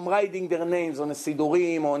from writing their names on a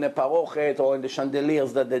sidurim, or on a parochet, or in the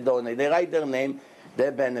chandeliers that they donate. They write their name,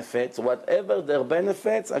 their benefits. Whatever their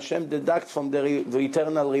benefits, Hashem deducts from the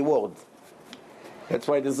eternal reward. That's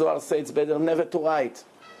why the Zohar says it's better never to write.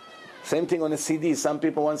 Same thing on a CD. Some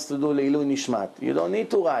people want to do Leilui Nishmat. You don't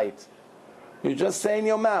need to write. You just say in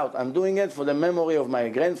your mouth, I'm doing it for the memory of my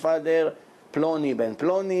grandfather, Ploni ben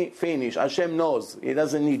Ploni, finish. Hashem knows. He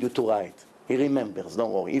doesn't need you to write. He remembers,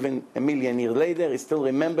 don't worry. Even a million years later, he still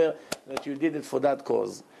remembers that you did it for that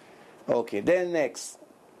cause. Okay, then next.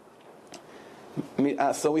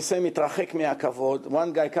 So we say, mitrachek me'akavod.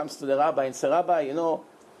 One guy comes to the rabbi and says, Rabbi, you know,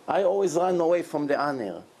 I always run away from the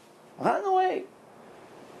honor. Run away.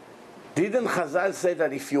 Didn't Chazal say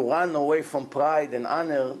that if you run away from pride and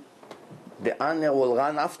honor, the honor will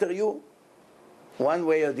run after you? One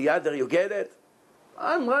way or the other, you get it?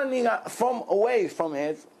 I'm running away from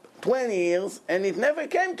it 20 years, and it never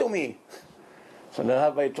came to me. So the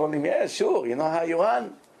rabbi told him, yeah, sure, you know how you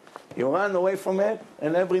run? You run away from it,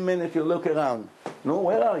 and every minute you look around. No,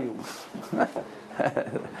 where are you?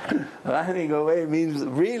 Running away means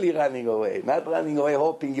really running away, not running away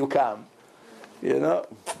hoping you come. You know?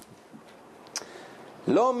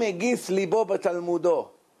 לא מגיס ליבו בתלמודו.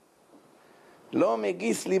 לא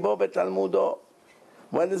מגיס ליבו בתלמודו.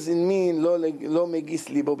 What does it mean, לא מגיס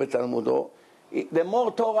ליבו בתלמודו? The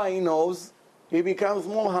more Torah he knows, he becomes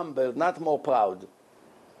more humble, not more proud.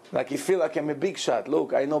 Like he feels like I'm a big shot.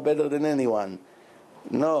 Look, I know better than anyone.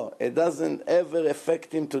 No, it doesn't ever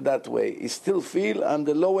affect him to that way. He still feels I'm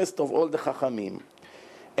the lowest of all the Chachamim.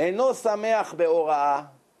 אינו שמח בהוראה.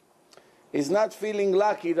 He's not feeling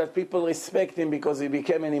lucky that people respect him because he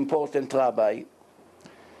became an important rabbi.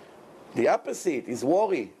 The opposite is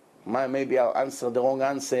worry. Maybe I'll answer the wrong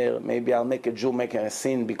answer. Maybe I'll make a Jew make a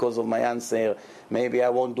sin because of my answer. Maybe I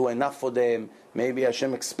won't do enough for them. Maybe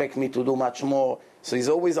Hashem expect me to do much more. So he's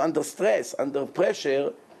always under stress, under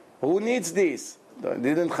pressure. Who needs this?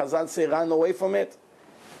 Didn't Chazal say run away from it?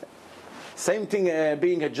 Same thing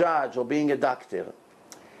being a judge or being a doctor.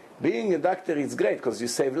 Being a doctor is great because you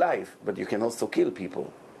save life, but you can also kill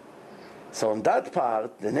people. So on that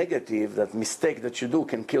part, the negative, that mistake that you do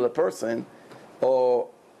can kill a person, or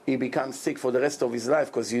he becomes sick for the rest of his life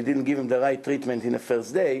because you didn't give him the right treatment in the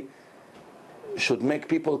first day, should make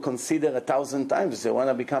people consider 1,000 times if they want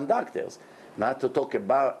to become doctors. Not to talk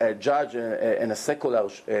about a judge in a secular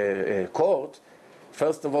court.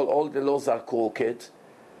 First of all the laws are crooked.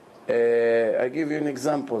 I give you an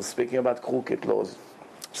example, speaking about crooked laws.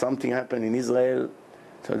 Something happened in Israel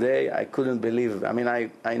today, I couldn't believe. I mean,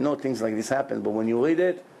 I know things like this happen, but when you read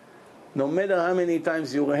it, no matter how many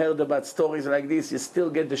times you heard about stories like this, you still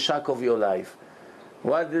get the shock of your life.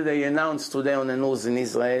 What did they announce today on the news in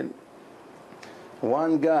Israel?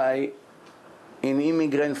 One guy, an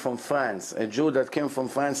immigrant from France, a Jew that came from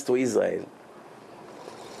France to Israel.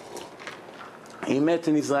 He met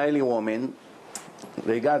an Israeli woman,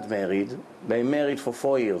 they got married, they married for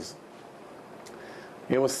 4 years.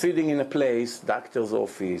 He was sitting in a place, doctor's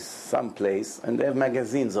office, some place, and they have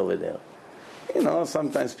magazines over there. You know,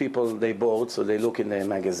 sometimes people, they bored, so they look in the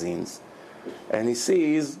magazines. And he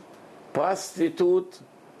sees prostitute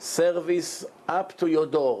service up to your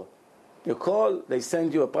door. You call, they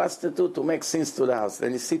send you a prostitute to make sins to the house.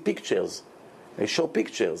 And you see pictures. They show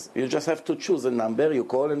pictures. You just have to choose a number, you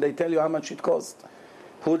call, and they tell you how much it costs.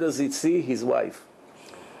 Who does it see? His wife.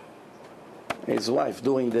 His wife,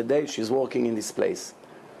 during the day, she's working in this place.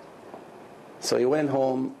 So he went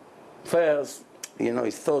home. First, you know,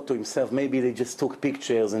 he thought to himself, maybe they just took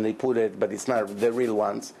pictures and they put it, but it's not the real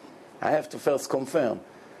ones. I have to first confirm.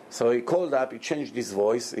 So he called up, he changed his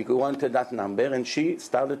voice, he wanted that number, and she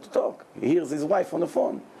started to talk. He hears his wife on the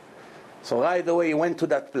phone. So right away he went to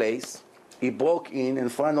that place, he broke in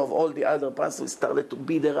front of all the other pastors, started to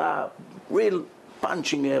beat her up, real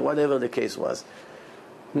punching her, whatever the case was.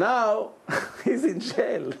 Now he's in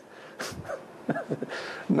jail.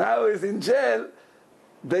 Now he's in jail.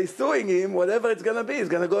 They're suing him, whatever it's going to be. He's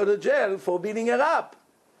going to go to jail for beating her up.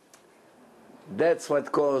 That's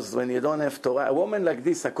what caused, when you don't have Torah, a woman like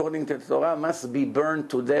this, according to the Torah, must be burned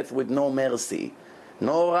to death with no mercy.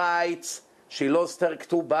 No rights. She lost her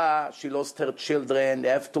ketubah. She lost her children. They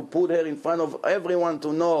have to put her in front of everyone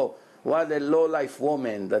to know what a low-life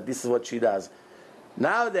woman, that this is what she does.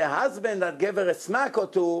 Now the husband that gave her a smack or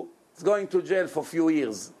two is going to jail for a few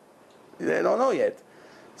years. They don't know yet.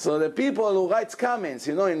 So the people who write comments,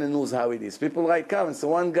 you know in the news how it is. People write comments. So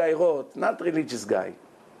one guy wrote, not religious guy.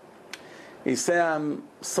 He said, I'm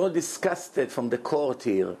so disgusted from the court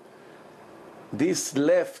here. These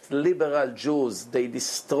left liberal Jews, they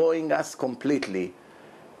destroying us completely.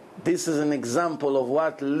 This is an example of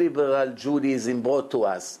what liberal Judaism brought to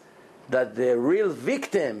us. That the real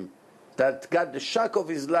victim that got the shock of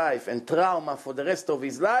his life and trauma for the rest of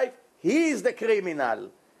his life, he is the criminal.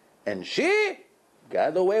 And she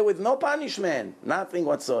got away with no punishment, nothing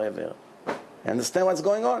whatsoever. You understand what's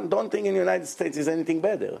going on? Don't think in the United States is anything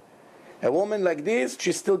better. A woman like this,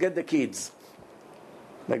 she still get the kids.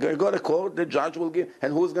 They go to court, the judge will give,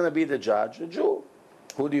 and who's going to be the judge? A Jew.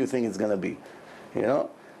 Who do you think it's going to be? You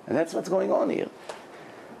know? And that's what's going on here.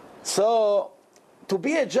 So, to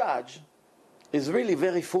be a judge is really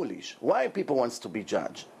very foolish. Why people wants to be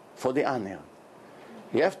judge? For the honor.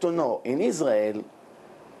 You have to know, in Israel,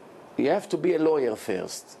 you have to be a lawyer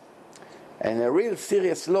first. And a real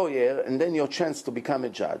serious lawyer, and then your chance to become a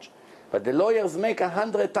judge. But the lawyers make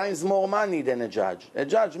 100 times more money than a judge. A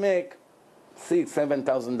judge make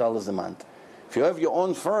 $6,000-$7,000 a month. If you have your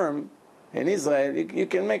own firm in Israel, you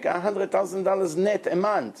can make $100,000 net a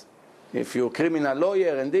month. If you're a criminal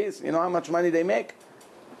lawyer and this, you know how much money they make?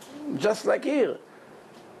 Just like here.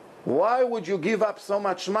 Why would you give up so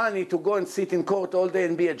much money to go and sit in court all day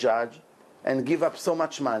and be a judge? And give up so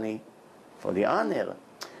much money? For the honor.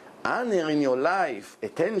 Honor in your life,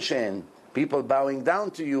 attention, people bowing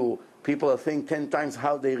down to you, people think 10 times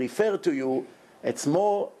how they refer to you. It's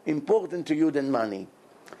more important to you than money.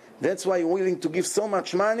 That's why you're willing to give so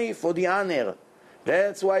much money for the honor.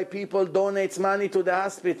 That's why people donate money to the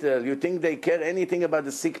hospital. You think they care anything about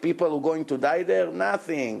the sick people who are going to die there?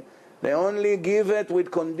 Nothing. They only give it with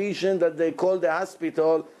condition that they call the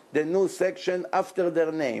hospital the new section after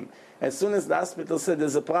their name. As soon as the hospital said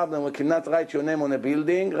there's a problem, we cannot write your name on a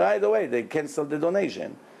building, right away they cancel the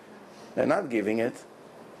donation. They're not giving it.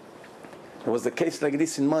 There was a case like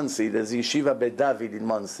this in Monsey. There's Yeshiva Bet David in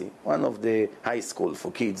Monsey, one of the high school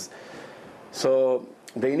for kids. So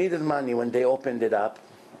they needed money when they opened it up,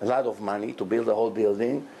 a lot of money to build the whole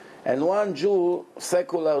building. And one Jew,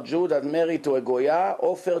 secular Jew that married to a Goya,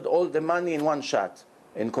 offered all the money in one shot,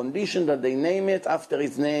 in condition that they name it after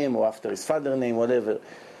his name or after his father's name, whatever.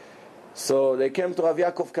 So they came to Rav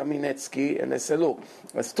Yaakov Kaminetsky and they said, look,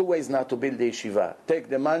 there's two ways now to build the yeshiva. Take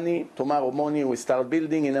the money, tomorrow morning we start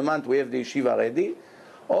building, in a month we have the yeshiva ready.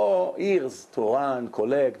 Or years to run,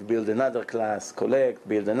 collect, build another class, collect,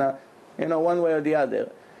 build another, one way or the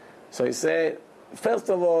other. So he said, first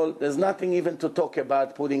of all, there's nothing even to talk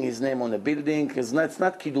about putting his name on a building. It's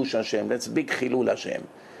not Kiddush Hashem, that's big Chilul Hashem.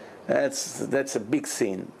 That's a big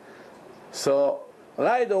sin. So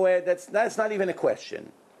right away, that's not even a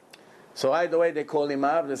question. So right away they call him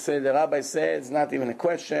up, they say, the rabbi said, it's not even a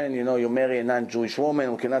question, you marry a non-Jewish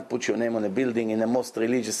woman, we cannot put your name on a building in the most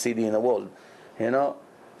religious city in the world,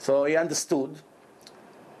 So he understood.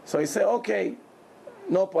 So he said, okay,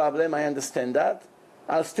 no problem, I understand that,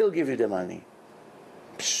 I'll still give you the money.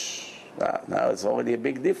 Now it's already a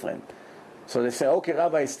big difference. So they say, okay,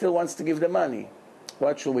 rabbi still wants to give the money.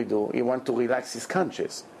 What should we do? He wants to relax his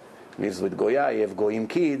conscience. He lives with Goya, he have Goyim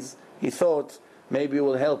kids. He thought, maybe it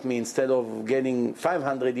will help me, instead of getting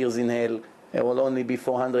 500 years in hell, it will only be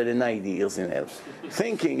 490 years in hell.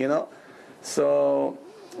 Thinking, So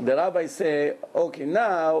the rabbi say, okay,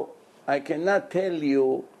 now I cannot tell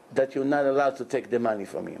you that you're not allowed to take the money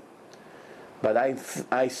from him. But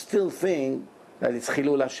I still think that it's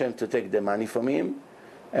Chilul Hashem to take the money from him.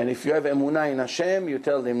 And if you have emunah in Hashem, you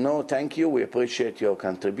tell him, no, thank you, we appreciate your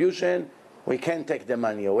contribution. We can't take the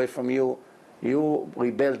money away from you. You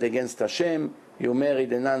rebelled against Hashem. You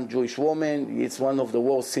married a non-Jewish woman. It's one of the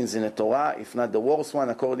worst sins in the Torah, if not the worst one.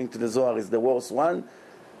 According to the Zohar, it's the worst one.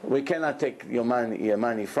 We cannot take your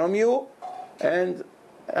money from you. And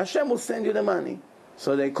Hashem will send you the money.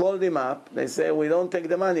 So they called him up. They say, we don't take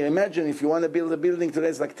the money. Imagine if you want to build a building today,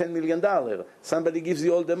 it's like $10 million. Somebody gives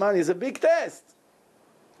you all the money. It's a big test.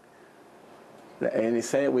 And he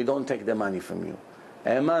said, we don't take the money from you.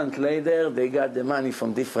 A month later, they got the money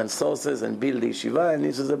from different sources and built the yeshiva, and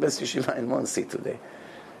this is the best yeshiva in Monsey today.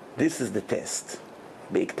 This is the test.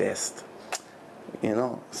 Big test. You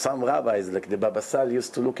know, some rabbis, like the Baba Sal,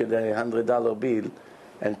 used to look at the $100 bill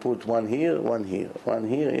and put one here, one here, one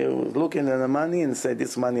here. He was looking at the money and say,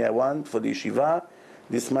 this money I want for the yeshiva,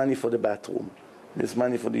 this money for the bathroom. This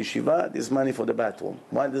money for the yeshiva, this money for the bathroom.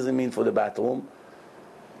 What does it mean for the bathroom?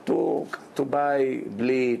 To buy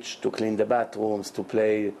bleach, to clean the bathrooms, to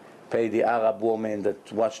pay the Arab woman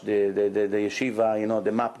that watch the yeshiva, you know, they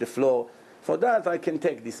mop the floor. For that I can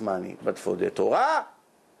take this money. But for the Torah,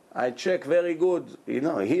 I check very good. You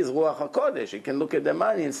know, he's Ruach HaKodesh. He can look at the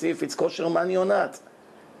money and see if it's kosher money or not.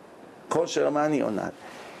 Kosher money or not.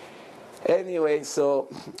 Anyway, so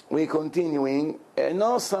we're continuing.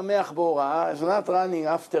 No sameach bora is not running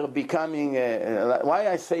after becoming. Why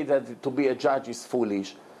I say that to be a judge is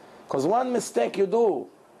foolish? Because one mistake you do,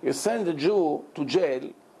 you send a Jew to jail,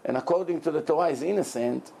 and according to the Torah is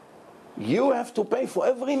innocent, you have to pay for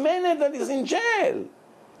every minute that he's in jail.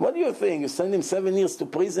 What do you think? You send him 7 years to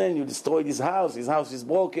prison, you destroyed his house is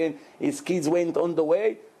broken, his kids went on the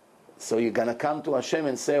way. So you're going to come to Hashem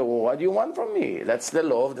and say, well, what do you want from me? That's the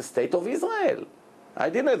law of the state of Israel. I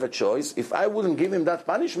didn't have a choice. If I wouldn't give him that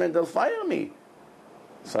punishment, they'll fire me.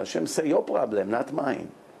 So Hashem say, your problem, not mine.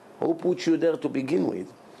 Who put you there to begin with?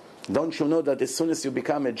 Don't you know that as soon as you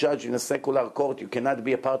become a judge in a secular court, you cannot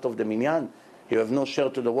be a part of the minyan? You have no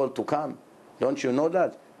share to the world to come. Don't you know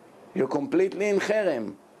that? You're completely in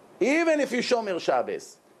cherem. Even if you shomer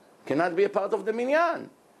Shabbos, cannot be a part of the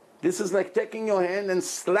minyan. This is like taking your hand and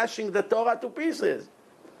slashing the Torah to pieces.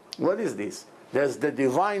 What is this? There's the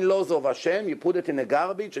divine laws of Hashem. You put it in a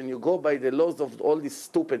garbage and you go by the laws of all these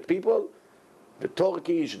stupid people. The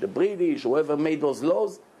Turkish, the British, whoever made those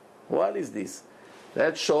laws. What is this?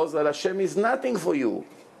 That shows that Hashem is nothing for you.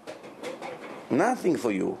 Nothing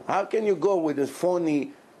for you. How can you go with a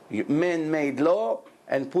phony man-made law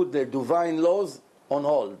and put the divine laws on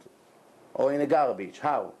hold or in a garbage?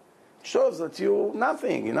 How? It shows that you're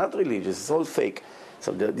nothing. You're not religious. It's all fake.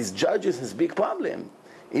 So these judges has big problem.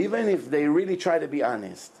 Even if they really try to be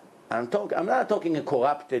honest. I'm not talking a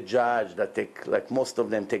corrupted judge that like most of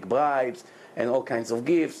them take bribes and all kinds of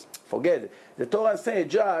gifts. Forget it. The Torah says a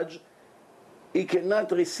judge, he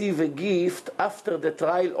cannot receive a gift after the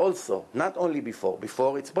trial also, not only before.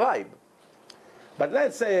 Before it's bribe. But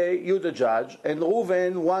let's say you're the judge, and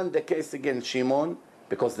Reuven won the case against Shimon,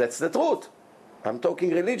 because that's the truth. I'm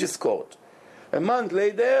talking religious court. A month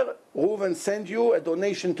later, Reuven sent you a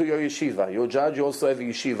donation to your yeshiva. Your judge, you also have a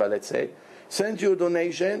yeshiva, let's say. Sent you a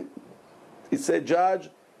donation. It said, Judge,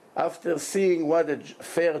 after seeing what a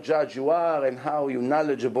fair judge you are and how you're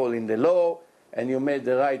knowledgeable in the law, and you made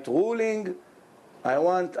the right ruling,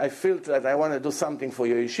 I feel that I want to do something for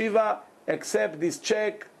your yeshiva, accept this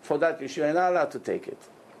check for that yeshiva. You're not allowed to take it.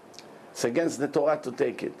 It's against the Torah to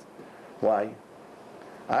take it. Why?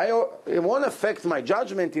 It won't affect my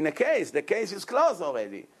judgment in a case. The case is closed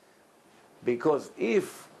already. Because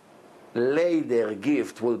if later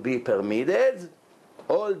gift will be permitted,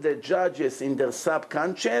 all the judges in their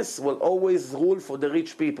subconscious will always rule for the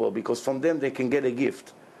rich people, because from them they can get a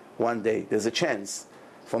gift one day. There's a chance.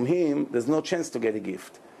 From him, there's no chance to get a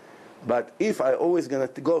gift. But if I always going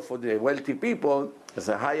to go for the wealthy people, there's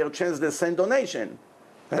a higher chance they'll send donation.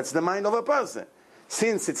 That's the mind of a person.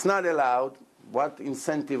 Since it's not allowed, what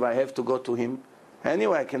incentive I have to go to him?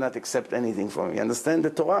 Anyway, I cannot accept anything from him. You understand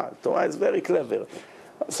the Torah? Torah is very clever.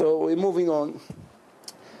 So we're moving on.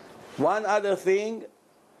 One other thing,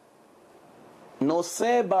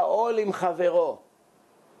 Noseh ba'ol im chavero.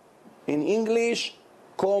 In English,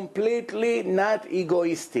 completely not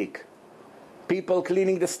egoistic. People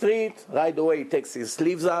cleaning the street, right away he takes his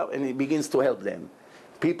sleeves out and he begins to help them.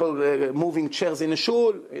 People moving chairs in a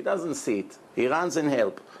shul, he doesn't sit. He runs and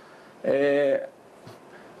help. They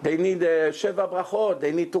need Sheva Brachot,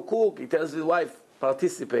 they need to cook. He tells his wife,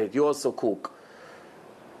 participate, you also cook.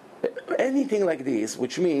 Anything like this,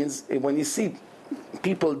 which means when you see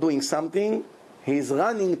people doing something, he's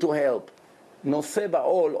running to help. Noseh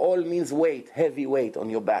ba'ol, all means weight, heavy weight on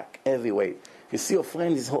your back, heavy weight. You see your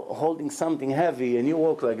friend is holding something heavy and you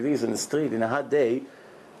walk like this in the street in a hot day,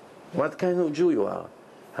 what kind of Jew you are?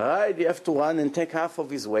 Right? You have to run and take half of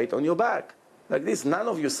his weight on your back. Like this, none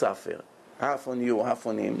of you suffer. Half on you, half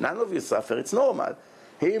on him. None of you suffer. It's normal.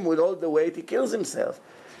 Him with all the weight, he kills himself.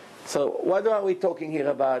 So what are we talking here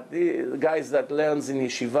about? The guys that learns in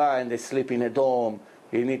yeshiva and they sleep in a dorm.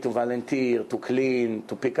 You need to volunteer, to clean,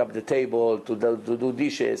 to pick up the table, to do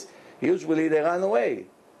dishes. Usually they run away.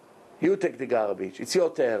 You take the garbage. It's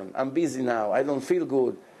your turn. I'm busy now. I don't feel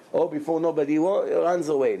good. Or before nobody runs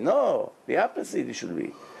away. No, the opposite it should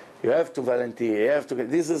be. You have to volunteer. You have to.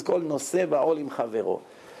 This is called noseh ba'ol im chavero.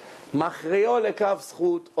 Machreo lekav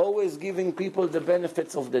zchut, always giving people the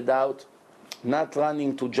benefits of the doubt, not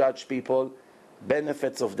running to judge people.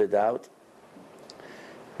 Benefits of the doubt.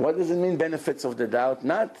 What does it mean, benefits of the doubt?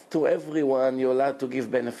 Not to everyone you're allowed to give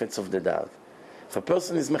benefits of the doubt. If a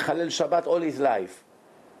person is mechalel Shabbat all his life,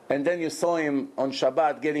 and then you saw him on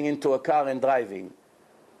Shabbat getting into a car and driving,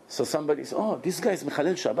 so somebody says, oh, this guy is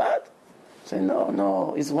mechalel Shabbat? Say,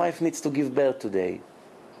 no, his wife needs to give birth today.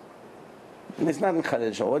 And it's not mechalel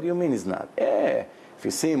Shabbat. What do you mean it's not? If you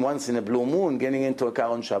see him once in a blue moon getting into a car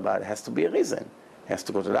on Shabbat, it has to be a reason. He has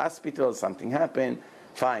to go to the hospital, something happened,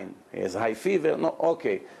 fine. He has high fever, no,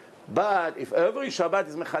 okay. But if every Shabbat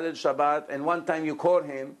is mechalel Shabbat, and one time you call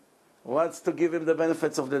him, what's to give him the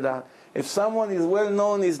benefits of the doubt? If someone is well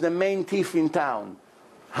known, is the main thief in town,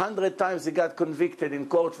 100 times he got convicted in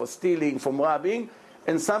court for stealing, from robbing,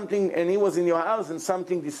 and he was in your house and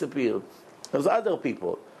something disappeared. There's other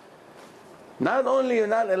people. Not only you're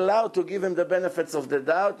not allowed to give him the benefits of the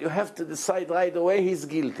doubt, you have to decide right away he's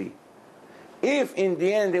guilty. If in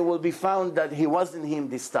the end it will be found that he wasn't him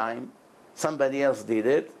this time, somebody else did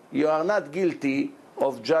it, you are not guilty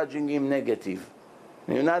of judging him negative.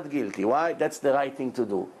 You're not guilty. Why? That's the right thing to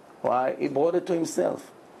do. Why? He brought it to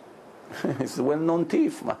himself. He's a well-known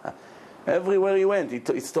thief. Everywhere he went,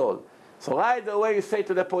 he stole. So right away you say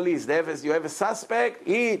to the police, you have a suspect,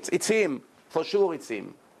 it's him. For sure it's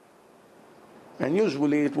him. And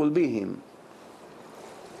usually it will be him.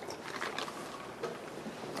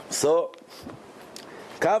 So,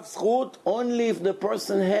 kav zchut only if the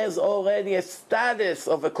person has already a status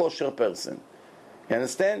of a kosher person. You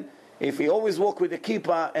understand? If he always walk with a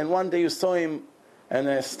kippah and one day you saw him in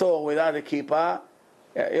a store without a kippah,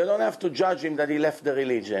 you don't have to judge him that he left the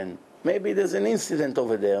religion. Maybe there's an incident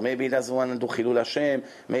over there. Maybe he doesn't want to do Chilul Hashem.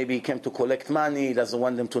 Maybe he came to collect money. He doesn't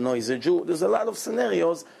want them to know he's a Jew. There's a lot of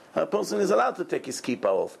scenarios a person is allowed to take his kippah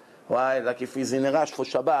off. Why? Like if he's in a rush for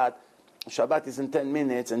Shabbat, Shabbat is in 10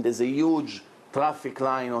 minutes and there's a huge traffic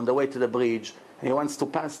line on the way to the bridge, and he wants to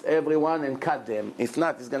pass everyone and cut them. If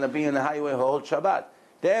not, he's going to be in the highway whole Shabbat.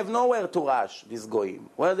 They have nowhere to rush, these goyim.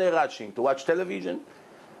 Where are they rushing? To watch television?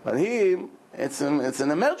 But him, it's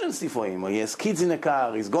an emergency for him. He has kids in the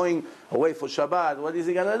car, he's going away for Shabbat. What is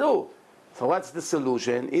he going to do? So what's the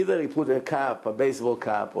solution? Either he put a cap, a baseball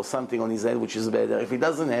cap, or something on his head, which is better. If he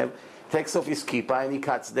doesn't have, takes off his kippah and he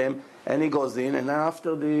cuts them, and he goes in, and then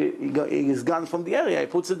after he's gone from the area, he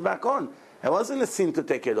puts it back on. It wasn't a sin to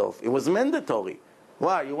take it off. It was mandatory.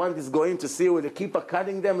 Why? You want this goyim to see with the kippah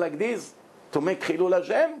cutting them like this? To make Chilul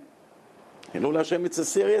Hashem? Chilul Hashem, it's a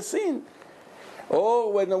serious sin.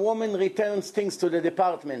 Or when a woman returns things to the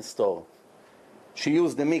department store. She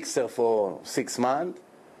used the mixer for 6 months.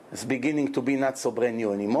 It's beginning to be not so brand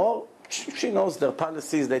new anymore. She knows their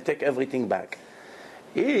policies. They take everything back.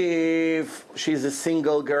 If she's a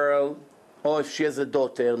single girl, or if she has a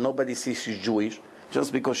daughter, nobody sees she's Jewish.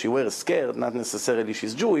 Just because she wears skirt, not necessarily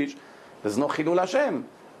she's Jewish. There's no Chilul Hashem.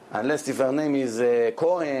 Unless if her name is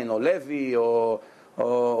Cohen, or Levi, or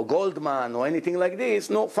Goldman, or anything like this,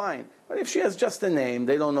 no, fine. But if she has just a name,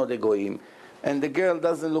 they don't know the goyim, and the girl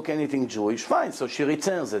doesn't look anything Jewish, fine, so she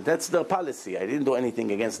returns it. That's their policy. I didn't do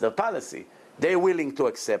anything against their policy. They're willing to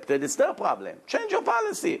accept it. It's their problem. Change your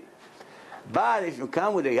policy. But if you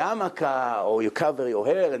come with a yarmulke, or you cover your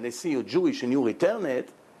hair, and they see you Jewish and you return it,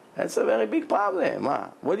 that's a very big problem.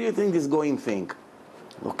 What do you think these goyim think?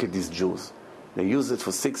 Look at these Jews. They use it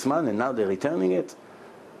for 6 months and now they're returning it.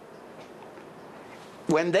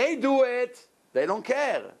 When they do it, they don't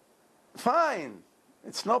care. Fine.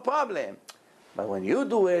 It's no problem. But when you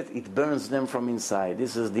do it, it burns them from inside.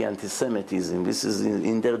 This is the anti-Semitism. This is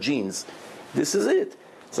in their genes. This is it.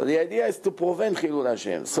 So the idea is to prevent Chilul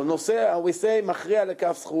Hashem. So we say, Machriya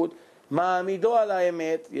lekaf zchut, ma'amido al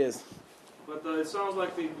ha'emet. Yes. But it sounds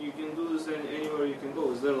like you can do this anywhere you can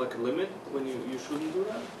go. Is there like a limit when you shouldn't do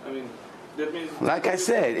that? I mean, That means... Like I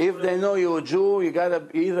said, if they know you're a Jew, you gotta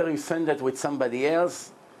either you send it with somebody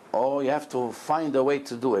else, or you have to find a way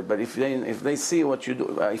to do it. But if they see what you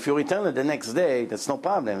do, if you return it the next day, that's no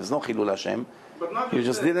problem. There's no Chilul Hashem. But not You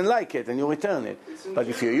just didn't like it and you return it. But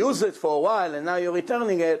if you use it for a while and now you're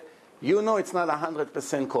returning it, you know it's not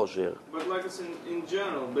 100% kosher. But like it's in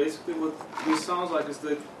general, basically what this sounds like is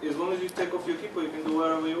that as long as you take off your kippah, you can do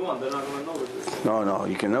whatever you want. They're not going to know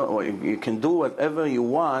it. No, you can do whatever you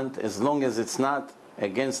want as long as it's not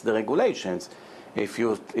against the regulations. If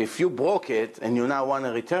you broke it and you now want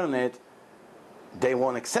to return it, they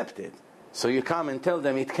won't accept it. So you come and tell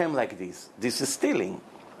them it came like this. This is stealing.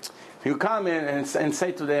 You come in and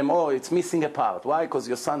say to them, oh, it's missing a part. Why? Because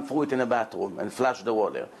your son threw it in a bathroom and flushed the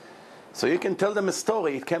water. So you can tell them a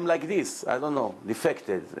story. It came like this. I don't know,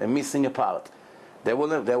 defected and missing a part. They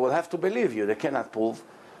will have to believe you. They cannot prove.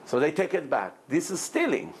 So they take it back. This is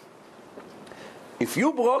stealing. If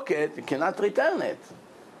you broke it, you cannot return it.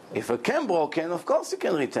 If it can broken, of course you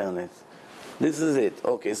can return it. This is it.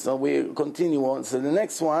 Okay, so we continue on. So the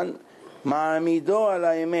next one, Ma'amido al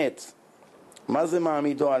ha'emet.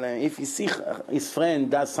 If you see his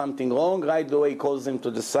friend does something wrong, right away he calls him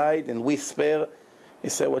to the side and whisper, he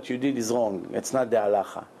said what you did is wrong. It's not the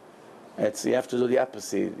halacha. You have to do the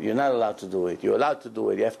opposite. You're not allowed to do it. You're allowed to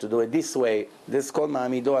do it. You have to do it this way. This is called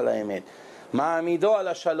ma'amido al ha'emet. Ma'amido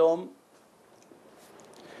al shalom.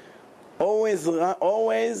 Always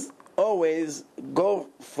go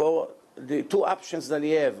for the two options that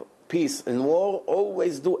you have, peace and war.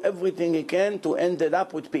 Always do everything you can to end it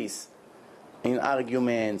up with peace. In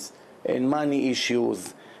arguments, in money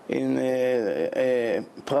issues, in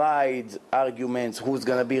pride arguments, who's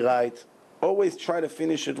going to be right. Always try to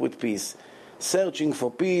finish it with peace. Searching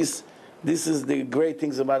for peace. This is the great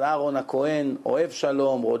things about Aaron HaKohen. Ohev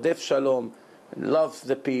Shalom, Rodef Shalom. Loves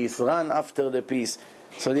the peace, run after the peace.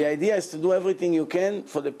 So the idea is to do everything you can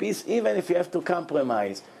for the peace, even if you have to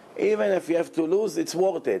compromise. Even if you have to lose, it's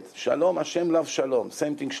worth it. Shalom, Hashem loves Shalom.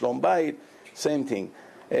 Same thing, Shalom Bayit, same thing.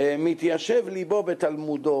 Mityashev libo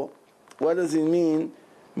betalmudo. What does it mean?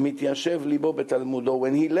 Mityashev libo betalmudo.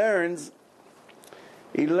 When he learns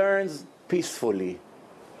peacefully,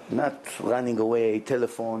 not running away.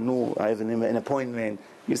 Telephone, no, I have an appointment.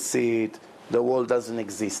 You see it. The world doesn't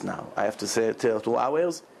exist now. I have to say 2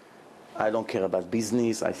 hours. I don't care about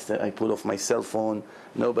business. I put off my cell phone.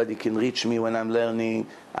 Nobody can reach me when I'm learning.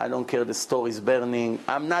 I don't care the store is burning.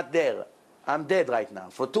 I'm not there. I'm dead right now.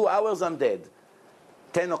 For 2 hours, I'm dead.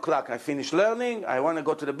 10 o'clock, I finish learning. I want to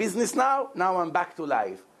go to the business now. Now I'm back to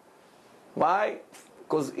life. Why?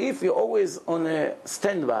 Because if you're always on a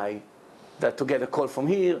standby, that to get a call from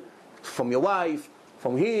here, from your wife,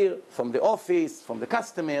 from here, from the office, from the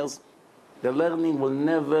customers, the learning will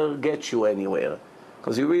never get you anywhere.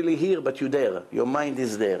 Because you're really here, but you're there. Your mind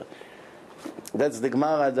is there. That's the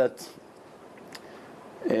Gemara that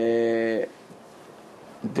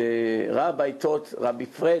the rabbi taught, Rabbi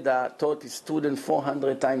Freda taught his student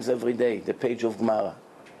 400 times every day, the page of Gemara.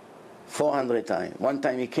 400 times. One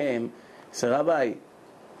time he came, he said, Rabbi,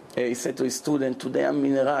 he said to his student, today I'm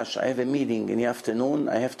in a rush. I have a meeting in the afternoon.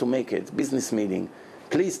 I have to make it. Business meeting.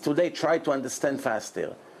 Please, today try to understand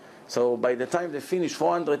faster. So by the time they finished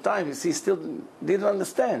 400 times, you see, he still didn't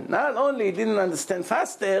understand. Not only he didn't understand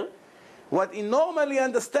faster, what he normally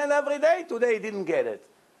understand every day, today he didn't get it.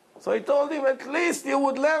 So he told him, at least you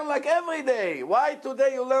would learn like every day. Why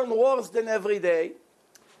today you learn worse than every day?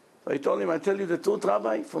 So he told him, I tell you the truth,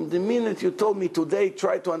 Rabbi, from the minute you told me today,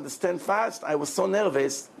 try to understand fast, I was so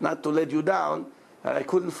nervous not to let you down, that I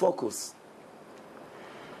couldn't focus.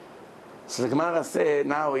 So the Gemara said,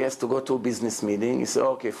 now he has to go to a business meeting. He said,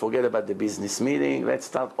 okay, forget about the business meeting. Let's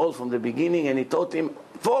start all from the beginning. And he taught him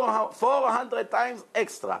 400 times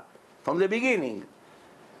extra from the beginning.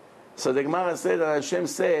 So the Gemara said that Hashem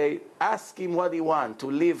say, ask him what he wants, to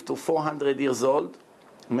live to 400 years old,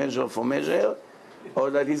 measure for measure,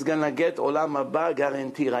 or that he's going to get Olam Haba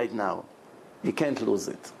guarantee right now. He can't lose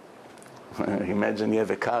it. Imagine you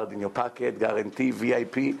have a card in your pocket, guarantee,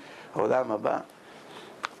 VIP, Olam Haba.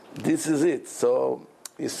 This is it. So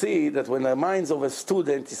you see that when the minds of a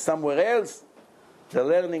student is somewhere else, the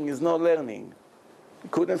learning is not learning. He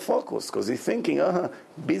couldn't focus because he's thinking,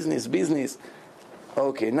 business.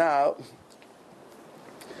 Okay, now,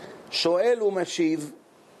 Shoel u'mashiv,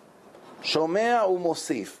 Shomea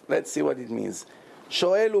u'mosif. Let's see what it means.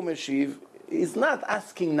 Shoel u'mashiv is not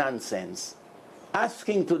asking nonsense.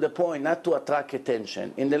 Asking to the point, not to attract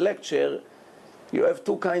attention. In the lecture, you have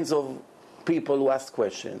two kinds of people who ask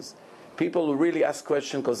questions. People who really ask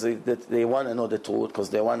questions because they want to know the truth, because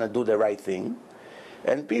they want to do the right thing.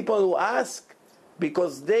 And people who ask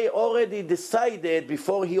because they already decided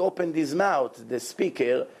before he opened his mouth, the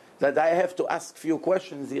speaker, that I have to ask few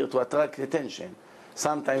questions here to attract attention.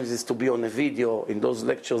 Sometimes it's to be on a video in those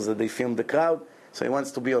lectures that they film the crowd, so he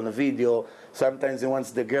wants to be on a video. Sometimes he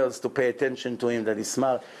wants the girls to pay attention to him, that he's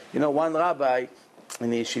smart. You know, one rabbi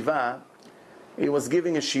in the yeshiva, he was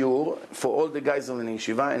giving a shiur for all the guys in the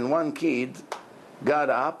yeshiva, and one kid got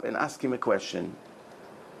up and asked him a question.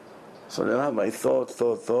 So the rabbi thought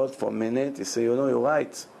for a minute. He said, you know, you're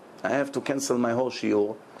right. I have to cancel my whole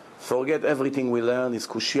shiur. Forget everything we learned. His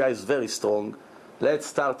kushia is very strong. Let's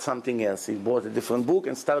start something else. He brought a different book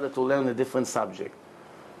and started to learn a different subject.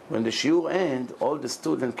 When the shiur ended, all the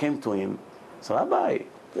students came to him. So, Rabbi,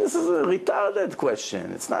 this is a retarded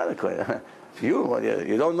question. It's not a question.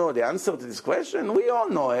 You don't know the answer to this question? We all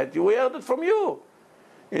know it. We heard it from you.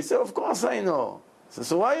 He said, of course I know.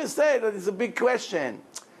 So why you say that it's a big question?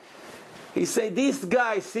 He said, this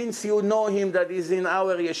guy, since you know him that is in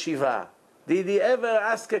our yeshiva, did he ever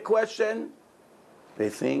ask a question? They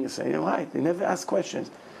say, you're right, he never asked questions.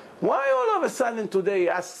 Why all of a sudden today he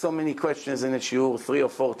asks so many questions in a shiur 3 or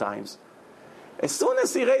 4 times? As soon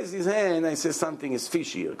as he raised his hand, I said something is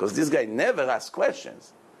fishy here, because this guy never asked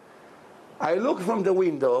questions. I looked from the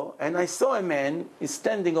window, and I saw a man is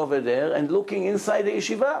standing over there and looking inside the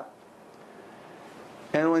yeshiva.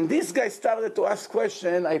 And when this guy started to ask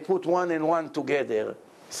questions, I put 1 and 1 together.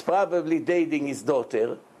 He's probably dating his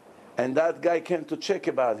daughter, and that guy came to check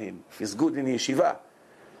about him, if he's good in yeshiva.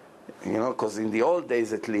 You know, because in the old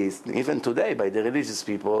days at least, even today by the religious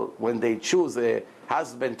people, when they choose a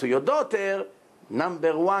husband to your daughter,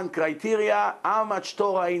 number 1 criteria, how much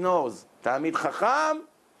Torah he knows. Talmid Chacham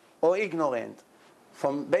or ignorant.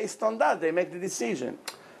 Based on that, they make the decision.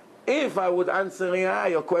 If I would answer, yeah,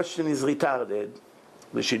 your question is retarded,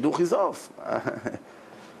 the shidduch is off.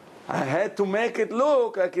 I had to make it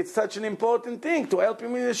look like it's such an important thing to help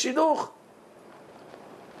him in the shidduch.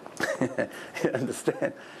 You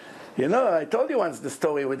understand? You know, I told you once the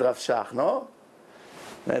story with Rav Shach, no?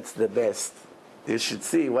 That's the best. You should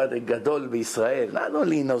see what a gadol b'Israel. Not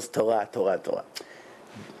only knows Torah.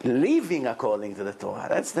 Living according to the Torah.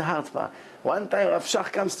 That's the hard part. One time Rav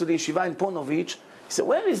Shach comes to the yeshiva in Ponovich. He said,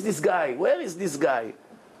 where is this guy? Where is this guy?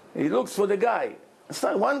 He looks for the guy.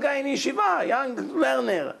 So one guy in yeshiva, young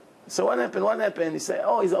learner. So what happened? He said,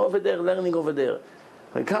 oh, he's over there, learning over there.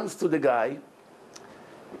 When he comes to the guy,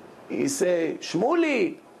 he said,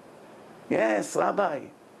 Shmuli. Yes, Rabbi.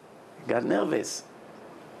 He got nervous.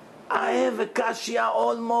 I have a kashya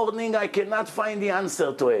all morning. I cannot find the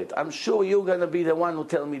answer to it. I'm sure you're going to be the one who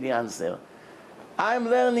tell me the answer. I'm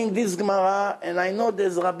learning this Gemara, and I know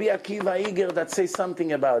there's Rabbi Akiva Iger that says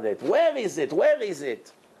something about it. Where is it? Where is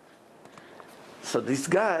it? So this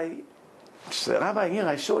guy said, Rabbi, here,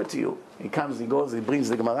 I show it to you. He comes, he goes, he brings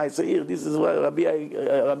the Gemara. I say, here, this is what Rabbi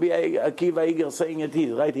Akiva Iger saying it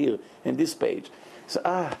here, right here, in this page.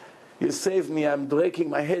 So, you saved me, I'm breaking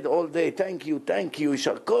my head all day. Thank you,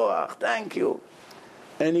 Yishar Koach, thank you.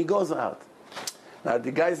 And he goes out. Now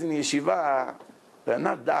the guys in the yeshiva, they're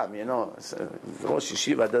not dumb, you know. So, Rosh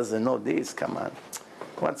Yeshiva doesn't know this, come on.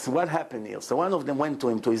 What happened here? So one of them went to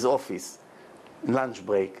him, to his office, lunch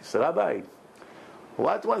break. So, Rabbi,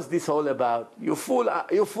 what was this all about? You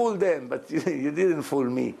fooled them, but you didn't fool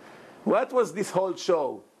me. What was this whole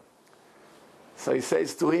show? So he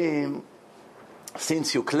says to him,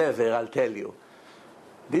 since you're clever, I'll tell you.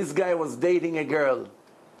 This guy was dating a girl,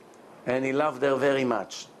 and he loved her very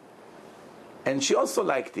much. And she also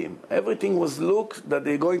liked him. Everything was looked that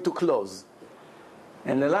they're going to close.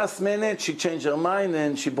 And the last minute, she changed her mind,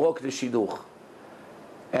 and she broke the shidduch.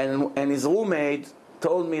 And his roommate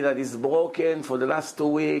told me that he's broken for the last 2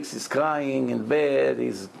 weeks. He's crying in bed.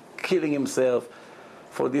 He's killing himself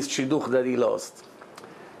for this shidduch that he lost.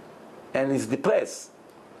 And he's depressed.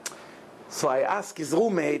 So I asked his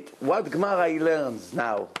roommate what Gemara he learns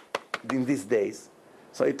now in these days.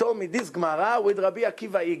 So he told me this Gemara with Rabbi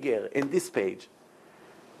Akiva Iger in this page.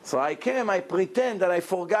 So I pretend that I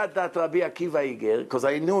forgot that Rabbi Akiva Iger, because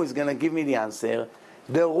I knew he's going to give me the answer.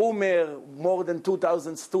 The rumor, more than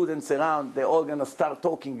 2,000 students around, they're all going to start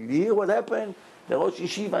talking. You hear what happened? The Rosh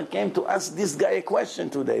Yeshiva came to ask this guy a question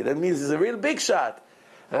today. That means he's a real big shot.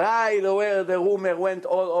 Right where the rumor went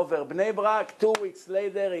all over Bnei Brak, 2 weeks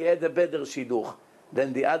later he had a better shidduch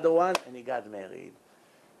than the other one, and he got married.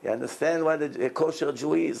 You understand what a kosher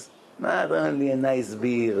Jew is? Not only a nice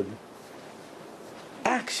beard.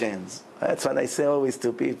 Actions. That's what I say always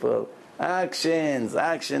to people. Actions.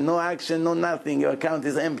 No action, no nothing. Your account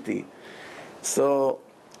is empty. So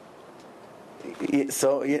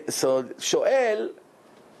Shoel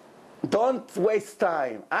Don't waste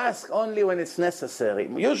time. Ask only when it's necessary.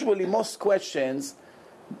 Usually, most questions,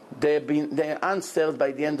 they're answered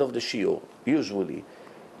by the end of the shiur. Usually.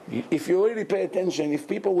 If you really pay attention, if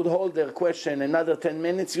people would hold their question another 10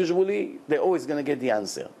 minutes, usually, they're always going to get the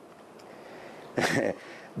answer.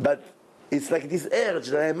 But it's like this urge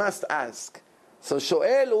that I must ask. So,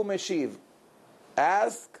 sho'el u'meshiv.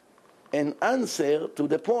 Ask and answer to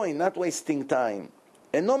the point, not wasting time.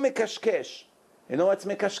 And no mekashkesh. You know what's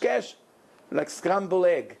mekashkesh? Like scrambled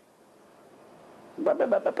egg.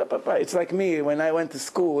 It's like me, when I went to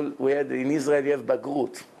school, we had, in Israel you have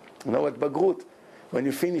bagrut. You know what bagrut? When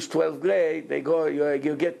you finish 12th grade,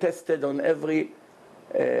 you get tested on every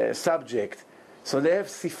subject. So they have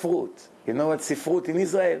sifrut. You know what sifrut in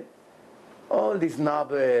Israel? All these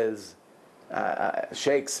novels,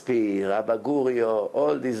 Shakespeare, Abagurio,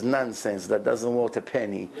 all this nonsense that doesn't worth a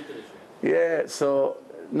penny. Yeah, so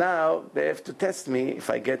now they have to test me if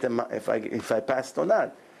I passed or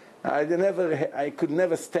not. I could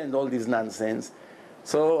never stand all this nonsense.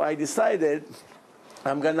 So I decided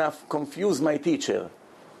I'm gonna confuse my teacher.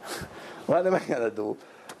 What am I gonna do?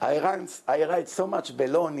 I write so much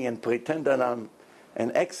baloney and pretend that I'm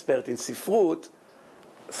an expert in sifrut.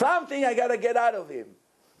 Something I gotta get out of him.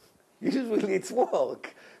 Usually it's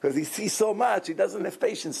work, because he sees so much, he doesn't have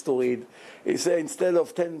patience to read. He said, instead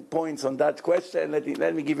of 10 points on that question,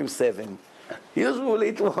 let me give him 7. Usually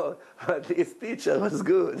it works, but his teacher was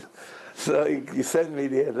good. So he sent me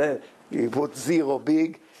he put 0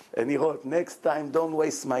 big, and he wrote, next time, don't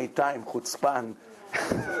waste my time, chutzpan.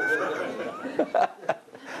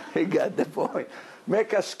 He got the point.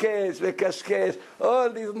 Mekashkesh, all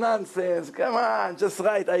this nonsense. Come on, just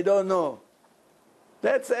write, I don't know.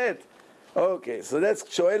 That's it. Okay, so that's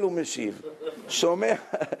shoel u'meshiv. Shomea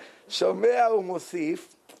u'mosif.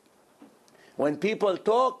 When people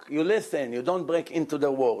talk, you listen. You don't break into the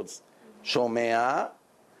words. Shomea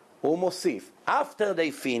u'mosif. After they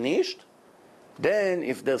finished, then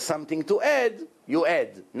if there's something to add, you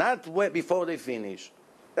add. Not before they finish.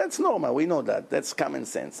 That's normal. We know that. That's common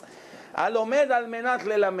sense. Alomed al menat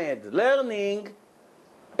lelamed. Learning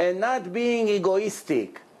and not being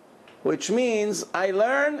egoistic. Which means I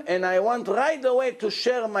learn and I want right away to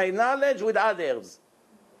share my knowledge with others.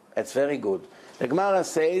 That's very good. The Gemara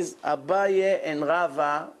says, Abaye and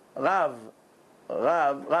Rava,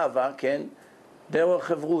 they were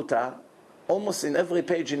Chevruta. Almost in every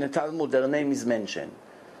page in the Talmud, their name is mentioned.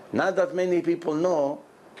 Not that many people know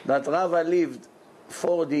that Rava lived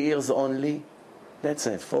 40 years only. That's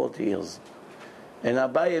it, 40 years. And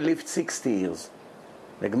Abaye lived 60 years.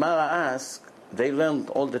 The Gemara asks, they learned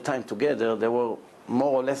all the time together, they were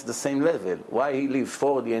more or less the same level. Why he lived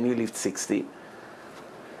 40 and he lived 60?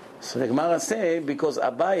 So the Gemara says, because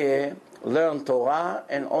Abaye learned Torah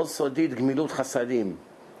and also did Gmilut Chasadim.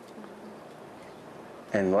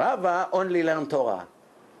 And Rava only learned Torah.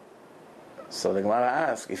 So the Gemara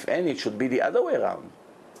asks, if any, it should be the other way around.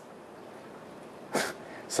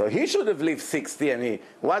 So he should have lived 60 and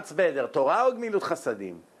what's better, Torah or Gmilut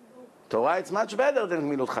Chasadim? Torah is much better than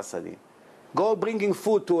Gmilut Chasadim. Go bringing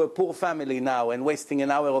food to a poor family now and wasting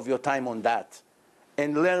an hour of your time on that.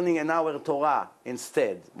 And learning an hour Torah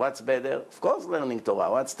instead. What's better? Of course learning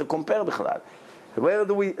Torah. What's to compare bichlal? Where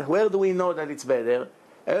do we know that it's better?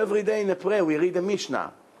 Every day in the prayer we read the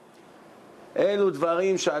Mishnah. אלו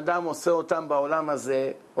דברים שאדם עושה אותם בעולם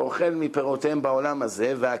הזה, אוכל מפירותיהם בעולם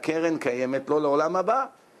הזה, והקרן קיימת לו לעולם הבא.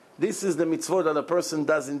 This is the mitzvot that a person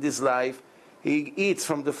does in this life. He eats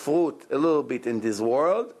from the fruit a little bit in this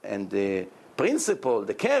world, and the principle,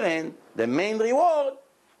 the keren, the main reward,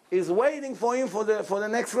 is waiting for him for the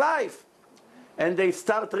next life. And they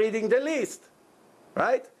start reading the list,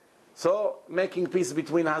 right? So, making peace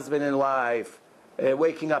between husband and wife,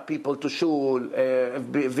 waking up people to shul,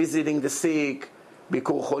 visiting the sick,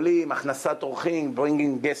 bikur cholim, achnasat orchim,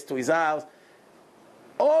 bringing guests to his house.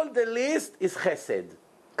 All the list is chesed,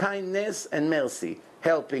 kindness and mercy.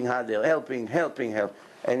 Helping other, helping.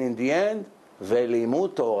 And in the end,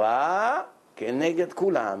 velimut Torah keneged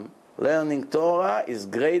kulam. Learning Torah is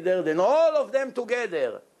greater than all of them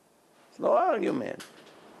together. It's no argument.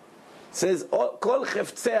 It says, kol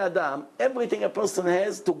cheftzei adam, everything a person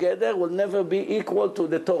has together will never be equal to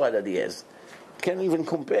the Torah that he has. Can't even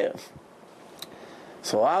compare.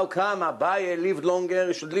 So how come Abaye lived longer,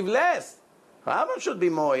 he should live less? Rava should be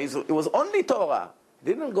more. It was only Torah.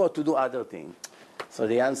 He didn't go to do other things. So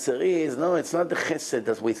the answer is, no, it's not the chesed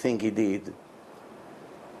that we think he did.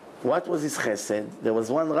 What was his chesed? There was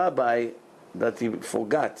one rabbi that he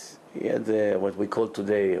forgot. He had what we call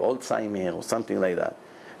today Alzheimer or something like that.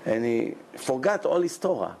 And he forgot all his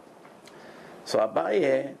Torah. So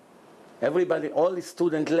Abaye Everybody, all his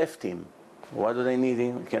students left him. Why do they need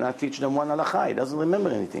him? He cannot teach them one halakha. He doesn't remember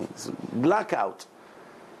anything. It's blackout.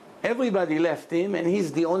 Everybody left him, and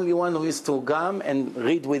he's the only one who used to come and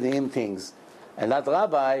read with him things. And that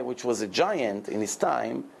rabbi, which was a giant in his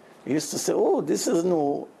time, he used to say, oh, this is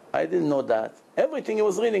new. I didn't know that. Everything he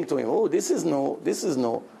was reading to him, oh, this is new, this is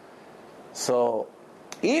new. So,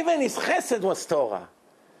 even his chesed was Torah.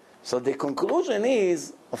 So the conclusion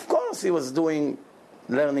is, of course he was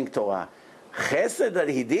learning Torah. Chesed that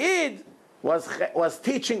he did was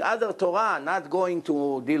teaching other Torah, not going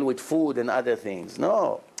to deal with food and other things.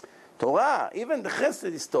 No. Torah, even the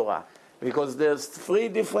chesed is Torah. Because there's 3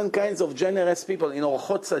 different kinds of generous people. In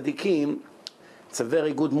Orchot Tzadikim, it's a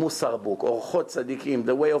very good Musar book, Orchot Tzadikim,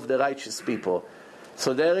 the way of the righteous people.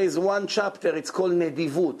 So there is one chapter, it's called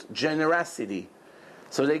Nedivut, generosity.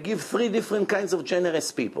 So they give 3 different kinds of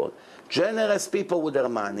generous people. Generous people with their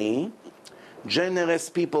money, generous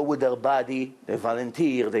people with their body, they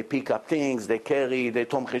volunteer, they pick up things, they carry, they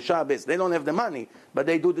tomche Shabbos, they don't have the money, but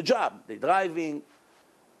they do the job, they're driving.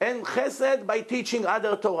 And chesed by teaching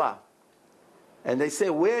other Torah. And they say,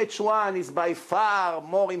 which one is by far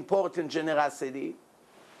more important generosity?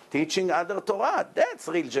 Teaching other Torah, that's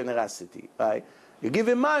real generosity, right? You give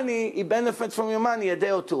him money, he benefits from your money a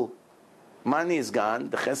day or 2. Money is gone,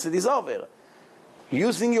 the chesed is over.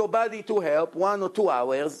 Using your body to help 1 or 2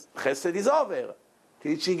 hours, chesed is over.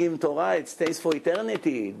 Teaching him Torah, it stays for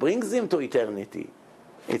eternity. It brings him to eternity.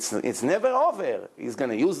 It's never over. He's going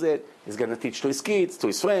to use it. He's going to teach to his kids, to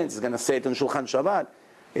his friends. He's going to say it on Shulchan Shabbat.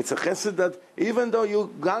 It's a chesed that even though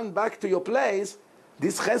you've gone back to your place,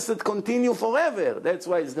 this chesed continue forever. That's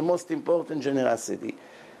why it's the most important generosity.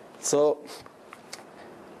 So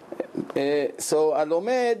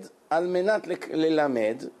הלומד על מנת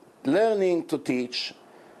ללמד, learning to teach,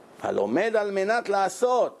 הלומד על מנת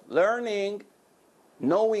לעשות, learning,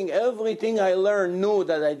 knowing everything I learned knew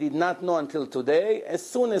that I did not know until today. As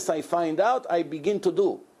soon as I find out, I begin to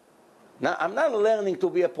do. Now, I'm not learning to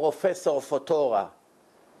be a professor for Torah.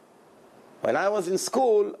 When I was in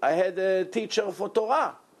school, I had a teacher for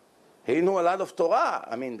Torah. He knew a lot of Torah.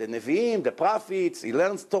 I mean, the Nevi'im, the prophets, he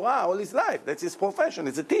learns Torah all his life. That's his profession.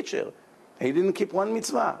 He's a teacher. He didn't keep one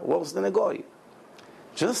mitzvah, worse than a goy.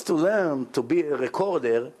 Just to learn to be a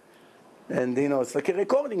recorder, and it's like a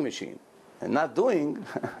recording machine. And not doing,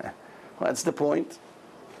 what's the point?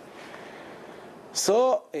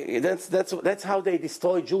 So that's how they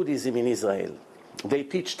destroy Judaism in Israel. They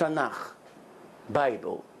teach Tanakh,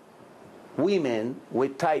 Bible. Women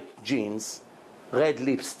with tight jeans, red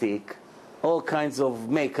lipstick, all kinds of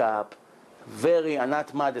makeup, very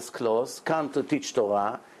not modest clothes, come to teach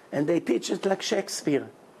Torah, and they teach it like Shakespeare.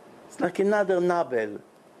 It's like another novel.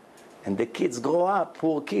 And the kids grow up,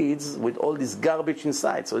 poor kids, with all this garbage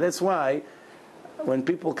inside. So that's why when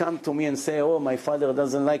people come to me and say, oh, my father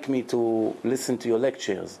doesn't like me to listen to your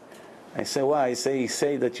lectures, I say, why? He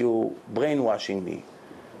say that you're brainwashing me.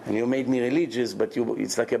 And you made me religious, but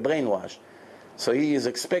it's like a brainwash. So he is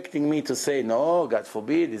expecting me to say, no, God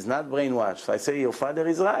forbid, it's not brainwash. So I say, your father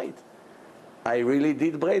is right. I really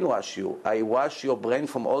did brainwash you. I wash your brain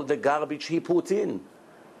from all the garbage he put in.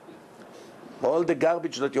 All the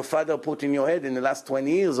garbage that your father put in your head in the last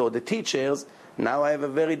 20 years, or the teachers, now I have a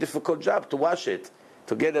very difficult job to wash it,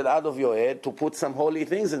 to get it out of your head, to put some holy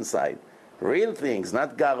things inside. Real things,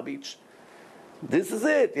 not garbage. This is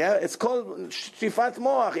it. Yeah? It's called shtifat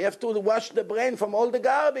moach. You have to wash the brain from all the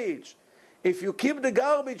garbage. If you keep the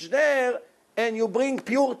garbage there and you bring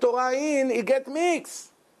pure Torah in, it gets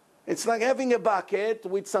mixed. It's like having a bucket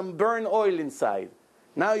with some burnt oil inside.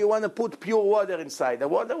 Now you want to put pure water inside. The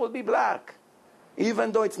water will be black.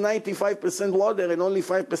 Even though it's 95% water and only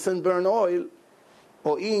 5% burnt oil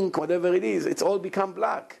or ink, whatever it is, it's all become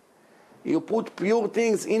black. You put pure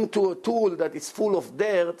things into a tool that is full of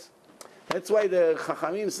dirt. That's why the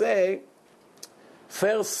Chachamim say,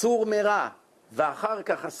 first sur mera, ואחר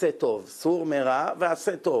כך עשה טוב. סור מרע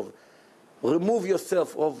ועשה טוב. Remove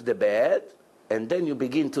yourself off the bed, and then you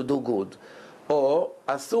begin to do good. Or,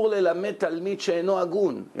 אסור ללמד תלמיד שאינו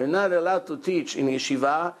הגון. You're not allowed to teach in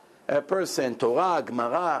yeshiva a person, Torah,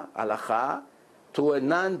 Gemara, Halacha, to a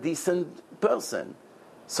non-decent person.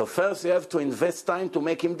 So first you have to invest time to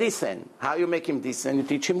make him decent. How you make him decent? You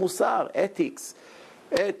teach him Musar, ethics,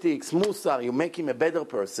 Musar. You make him a better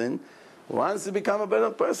person. Once you become a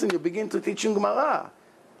better person, you begin to teach him Gemara.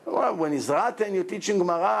 Well, when he's rotten, you teach him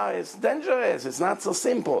Gemara, it's dangerous. It's not so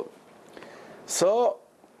simple. So,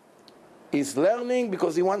 he's learning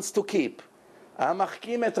because he wants to keep.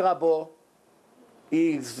 המחכים את רבו,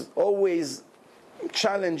 he's always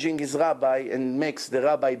challenging his rabbi and makes the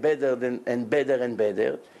rabbi better and better and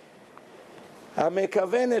better.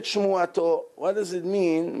 המכוון את שמועתו, what does it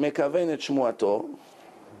mean, מכוון את שמועתו?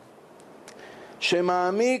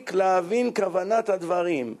 שמעמיק להבין כוונת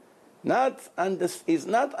הדברים. He's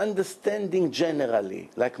not understanding generally,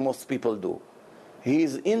 like most people do. He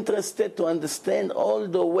is interested to understand all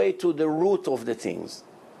the way to the root of the things.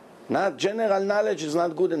 Not general knowledge is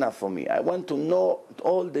not good enough for me. I want to know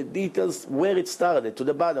all the details, where it started, to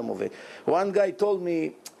the bottom of it. One guy told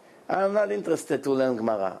me, I'm not interested to learn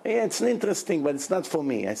Gemara. Yeah, it's interesting, but it's not for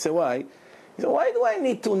me. I said, why? He said, why do I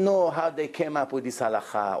need to know how they came up with this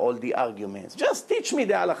halakha, all the arguments? Just teach me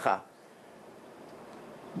the halakha.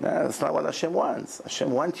 No, that's not what Hashem wants. Hashem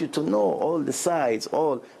wants you to know all the sides,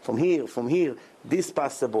 all from here, this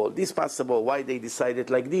possible, why they decided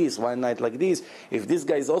like this, why not like this, if this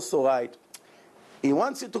guy is also right. He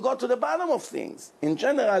wants you to go to the bottom of things. In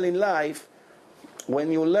general, in life, when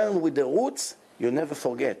you learn with the roots, you never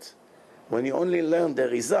forget. When you only learn the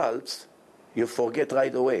results, you forget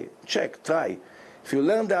right away. Check, try. If you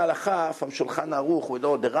learn the halakha from Shulchan Aruch with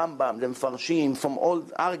all the Rambam, the Mefarshim, from all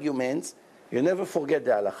arguments, you never forget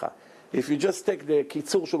the halakha. If you just take the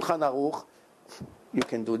Kitzur Shulchan Aruch, you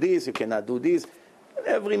can do this, you cannot do this.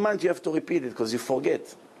 Every month you have to repeat it because you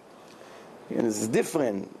forget. And it's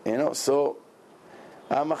different, So,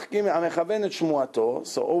 המכוון את שמועתו,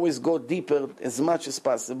 so always go deeper as much as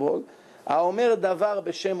possible. האומר דבר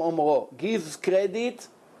בשם אומרו, give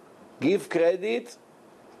credit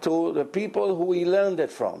to the people who he learned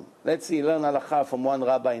it from. Let's see, he learned halakha from one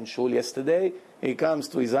rabbi in shul yesterday. He comes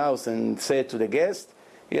to his house and says to the guest,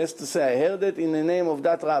 he has to say, I heard it in the name of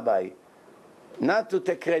that rabbi. Not to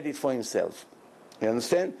take credit for himself. You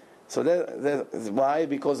understand? So that's why?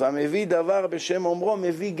 Because המביא דבר בשם אומרו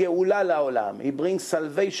מביא גאולה לעולם. He brings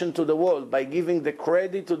salvation to the world by giving the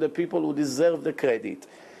credit to the people who deserve the credit.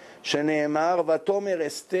 שנאמר, ותאמר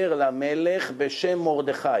אסתר למלך בשם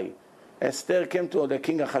מרדכי. Esther came to the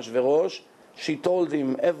king Achashverosh. She told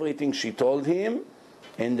him everything she told him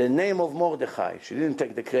in the name of Mordechai. She didn't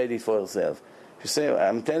take the credit for herself. She said,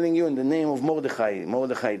 I'm telling you in the name of Mordechai,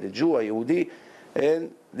 the Jew, a Yehudi,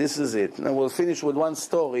 and this is it. Now we'll finish with one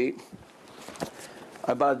story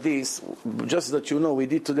about this. Just that you know, we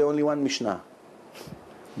did today only one Mishnah,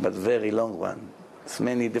 but very long one. It's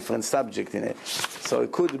many different subjects in it. So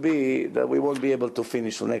it could be that we won't be able to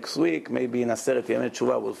finish till next week. Maybe in Aseret Yemei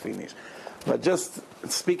Tshuva we'll finish. But just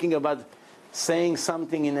speaking about saying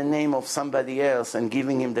something in the name of somebody else and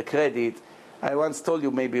giving him the credit, I once told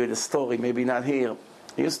you maybe the story, maybe not here.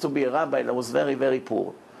 He used to be a rabbi that was very, very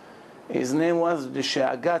poor. His name was the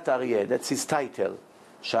She'agat Aryeh. That's his title.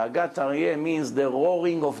 She'agat Aryeh means the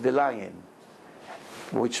roaring of the lion,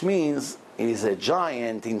 which means he's a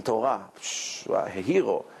giant in Torah, a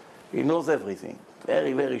hero. He knows everything.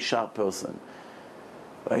 Very, very sharp person.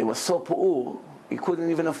 But he was so poor, he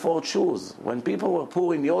couldn't even afford shoes. When people were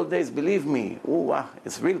poor in the old days, believe me,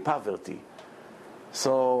 it's real poverty.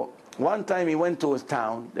 So one time he went to a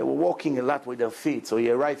town. They were walking a lot with their feet, so he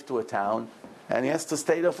arrived to a town, and he has to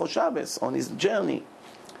stay there for Shabbos on his journey.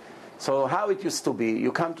 So how it used to be,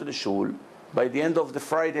 you come to the shul, by the end of the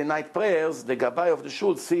Friday night prayers, the gabbai of the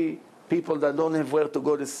shul see people that don't have where to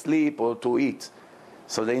go to sleep or to eat.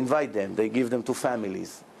 So they invite them, they give them to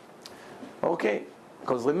families. Okay,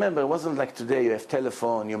 because remember, it wasn't like today, you have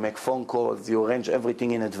telephone, you make phone calls, you arrange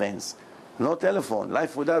everything in advance. No telephone.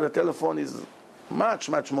 Life without a telephone is much,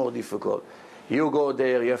 much more difficult. You go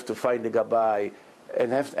there, you have to find the gabbai,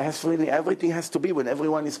 and everything has to be when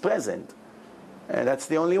everyone is present. And that's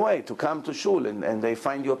the only way, to come to shul, and they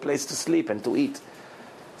find you a place to sleep and to eat.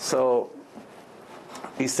 So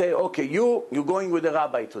he say, okay, you're going with the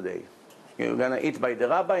rabbi today. You're going to eat by the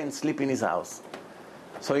rabbi and sleep in his house.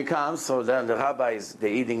 So he comes, so then the rabbi they're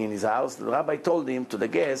eating in his house. The rabbi told him, to the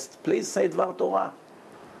guest, please say Dvar Torah.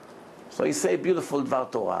 So he said beautiful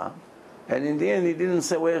Dvar Torah, and in the end he didn't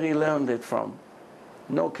say where he learned it from.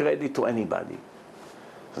 No credit to anybody.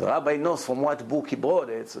 So the rabbi knows from what book he brought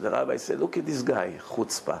it. So the rabbi said, look at this guy,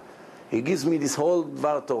 chutzpah. He gives me this whole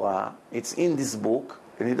Dvar Torah, it's in this book,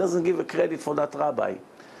 and he doesn't give a credit for that rabbi.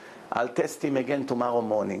 I'll test him again tomorrow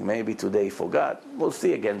morning. Maybe today he forgot. We'll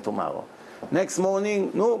see again tomorrow. Next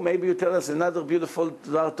morning, maybe you tell us another beautiful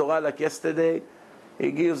Dvar Torah like yesterday.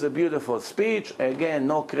 He gives a beautiful speech. Again,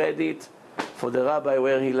 no credit for the rabbi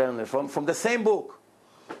where he learned it from the same book.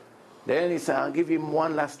 Then he said, I'll give him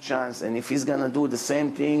one last chance, and if he's going to do the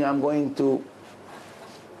same thing, I'm going to...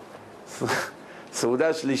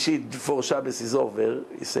 Seudah Shlishit before Shabbos is over,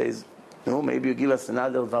 he says, maybe you give us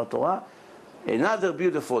another Dvar Torah. Another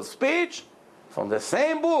beautiful speech from the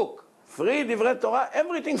same book. 3 Divrei Torah,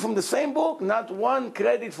 everything from the same book, not one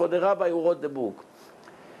credit for the rabbi who wrote the book.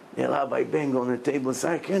 The rabbi banged on the table and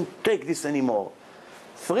said, I can't take this anymore.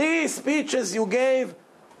 3 speeches you gave,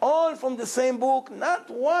 all from the same book, not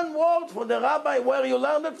one word for the rabbi where you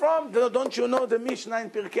learned it from. Don't you know the Mishnah in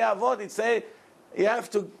Pirkei Avot? It says you have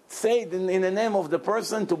to say it in the name of the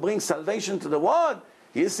person to bring salvation to the world.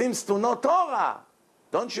 He seems to know Torah.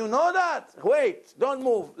 Don't you know that? Wait, don't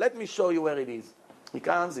move. Let me show you where it is. He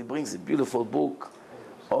comes, he brings a beautiful book,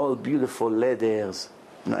 all beautiful letters,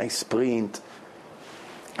 nice print.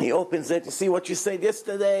 He opens it. You see what you said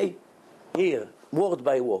yesterday? Here, word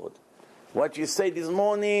by word. What you said this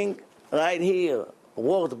morning, right here,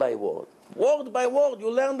 word by word. Word by word, you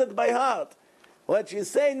learned it by heart. What you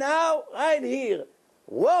say now, right here,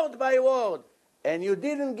 word by word. And you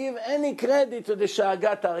didn't give any credit to the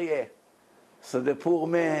Sha'agat Aryeh. So the poor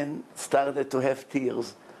man started to have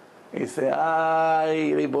tears. He said,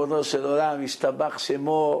 Ay, Ribono Shel Olam, Yishtabach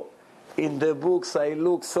Shemo. In the books I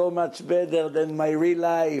look so much better than my real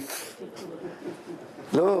life.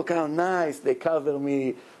 Look how nice they cover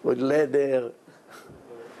me with leather.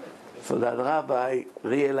 So that rabbi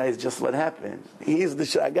realized just what happened. He is the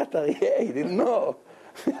Sha'agat Aryeh. He didn't know.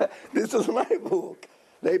 This is my book.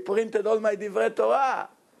 They printed all my Divrei Torah.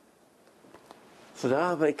 So the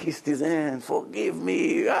rabbi kissed his hand. Forgive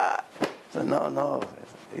me. So no.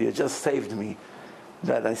 You just saved me.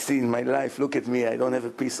 That I see in my life. Look at me. I don't have a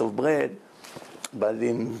piece of bread. But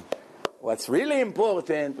in what's really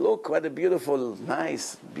important, look what a beautiful,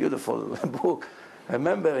 nice, beautiful book. I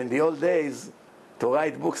remember in the old days, to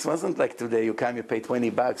write books wasn't like today. You come, you pay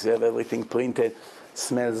 $20, you have everything printed,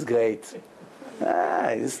 smells great.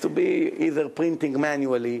 It used to be either printing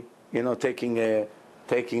manually, taking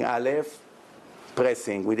Aleph,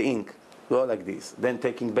 pressing with ink, go like this. Then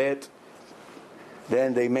taking Bet.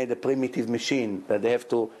 Then they made a primitive machine that they have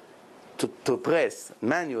to press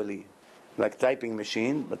manually, like typing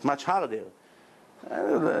machine, but much harder.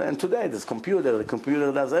 And today there's computer. The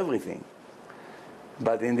computer does everything.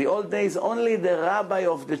 But in the old days, only the rabbi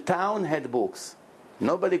of the town had books.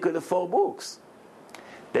 Nobody could afford books.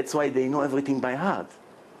 That's why they know everything by heart.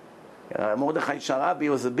 Mordechai Sharabi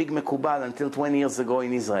was a big Mekubal until 20 years ago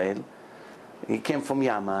in Israel. He came from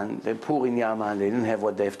Yaman. They're poor in Yaman. They didn't have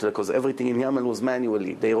what they have to, because everything in Yaman was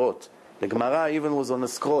manually. They wrote. The Gemara even was on a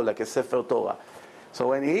scroll, like a Sefer Torah. So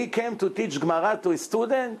when he came to teach Gemara to his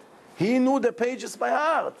student, he knew the pages by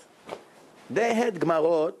heart. They had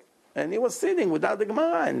Gemarot, and he was sitting without the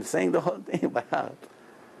Gemara and saying the whole thing by heart.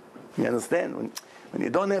 You understand? When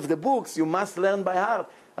you don't have the books, you must learn by heart.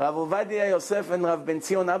 Rav Ovadia Yosef and Rav Ben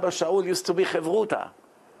Zion Abba Shaul used to be Chevruta.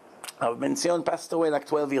 Rav Ben Zion passed away like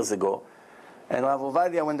 12 years ago. And Rav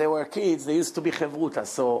Ovadia, when they were kids, they used to be Chevruta.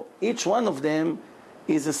 So each one of them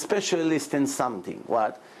is a specialist in something.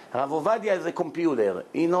 What? Rav Ovadia is a computer.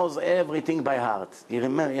 He knows everything by heart. He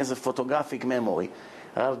has a photographic memory.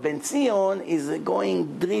 Rav Ben Zion is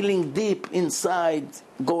drilling deep inside,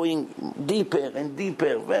 going deeper and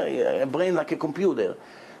deeper, a brain like a computer.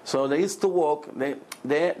 So they used to walk.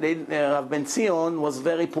 Rav Ben Zion was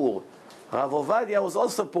very poor. Rav Ovadia was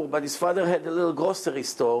also poor, but his father had a little grocery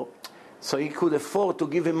store, so he could afford to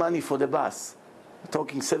give him money for the bus. We're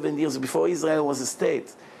talking 7 years before Israel was a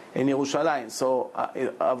state in Yerushalayim. So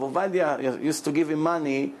Rav Ovadia used to give him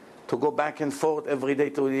money to go back and forth every day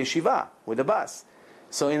to the yeshiva with the bus.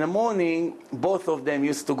 So in the morning, both of them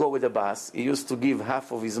used to go with the bus. He used to give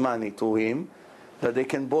half of his money to him, that they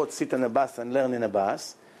can both sit on a bus and learn in a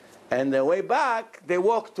bus. And the way back, they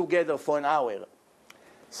walked together for an hour.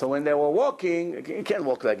 So when they were walking, you can't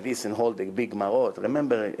walk like this and hold a big marot.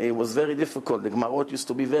 Remember, it was very difficult. The marot used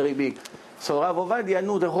to be very big. So Rav Ovadia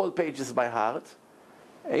knew the whole pages by heart.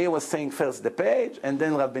 He was saying first the page, and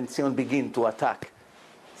then Rav Ben Zion began to attack.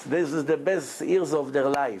 So this is the best years of their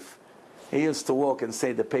life. He used to walk and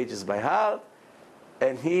say the pages by heart,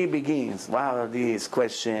 and he begins, wow, this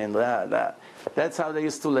question, that. That's how they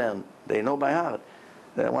used to learn. They know by heart.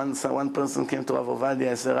 One person came to Rav Ovadia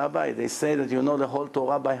and said, Rabbi, they say that you know the whole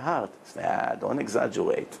Torah by heart. He said, don't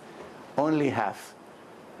exaggerate. Only half.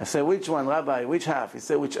 I said, which one, Rabbi? Which half? He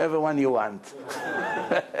said, whichever one you want.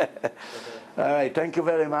 All right, thank you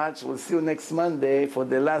very much. We'll see you next Monday for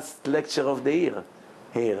the last lecture of the year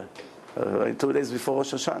here, 2 days before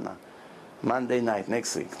Rosh Hashanah. Monday night,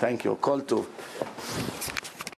 next week. Thank you. Call to.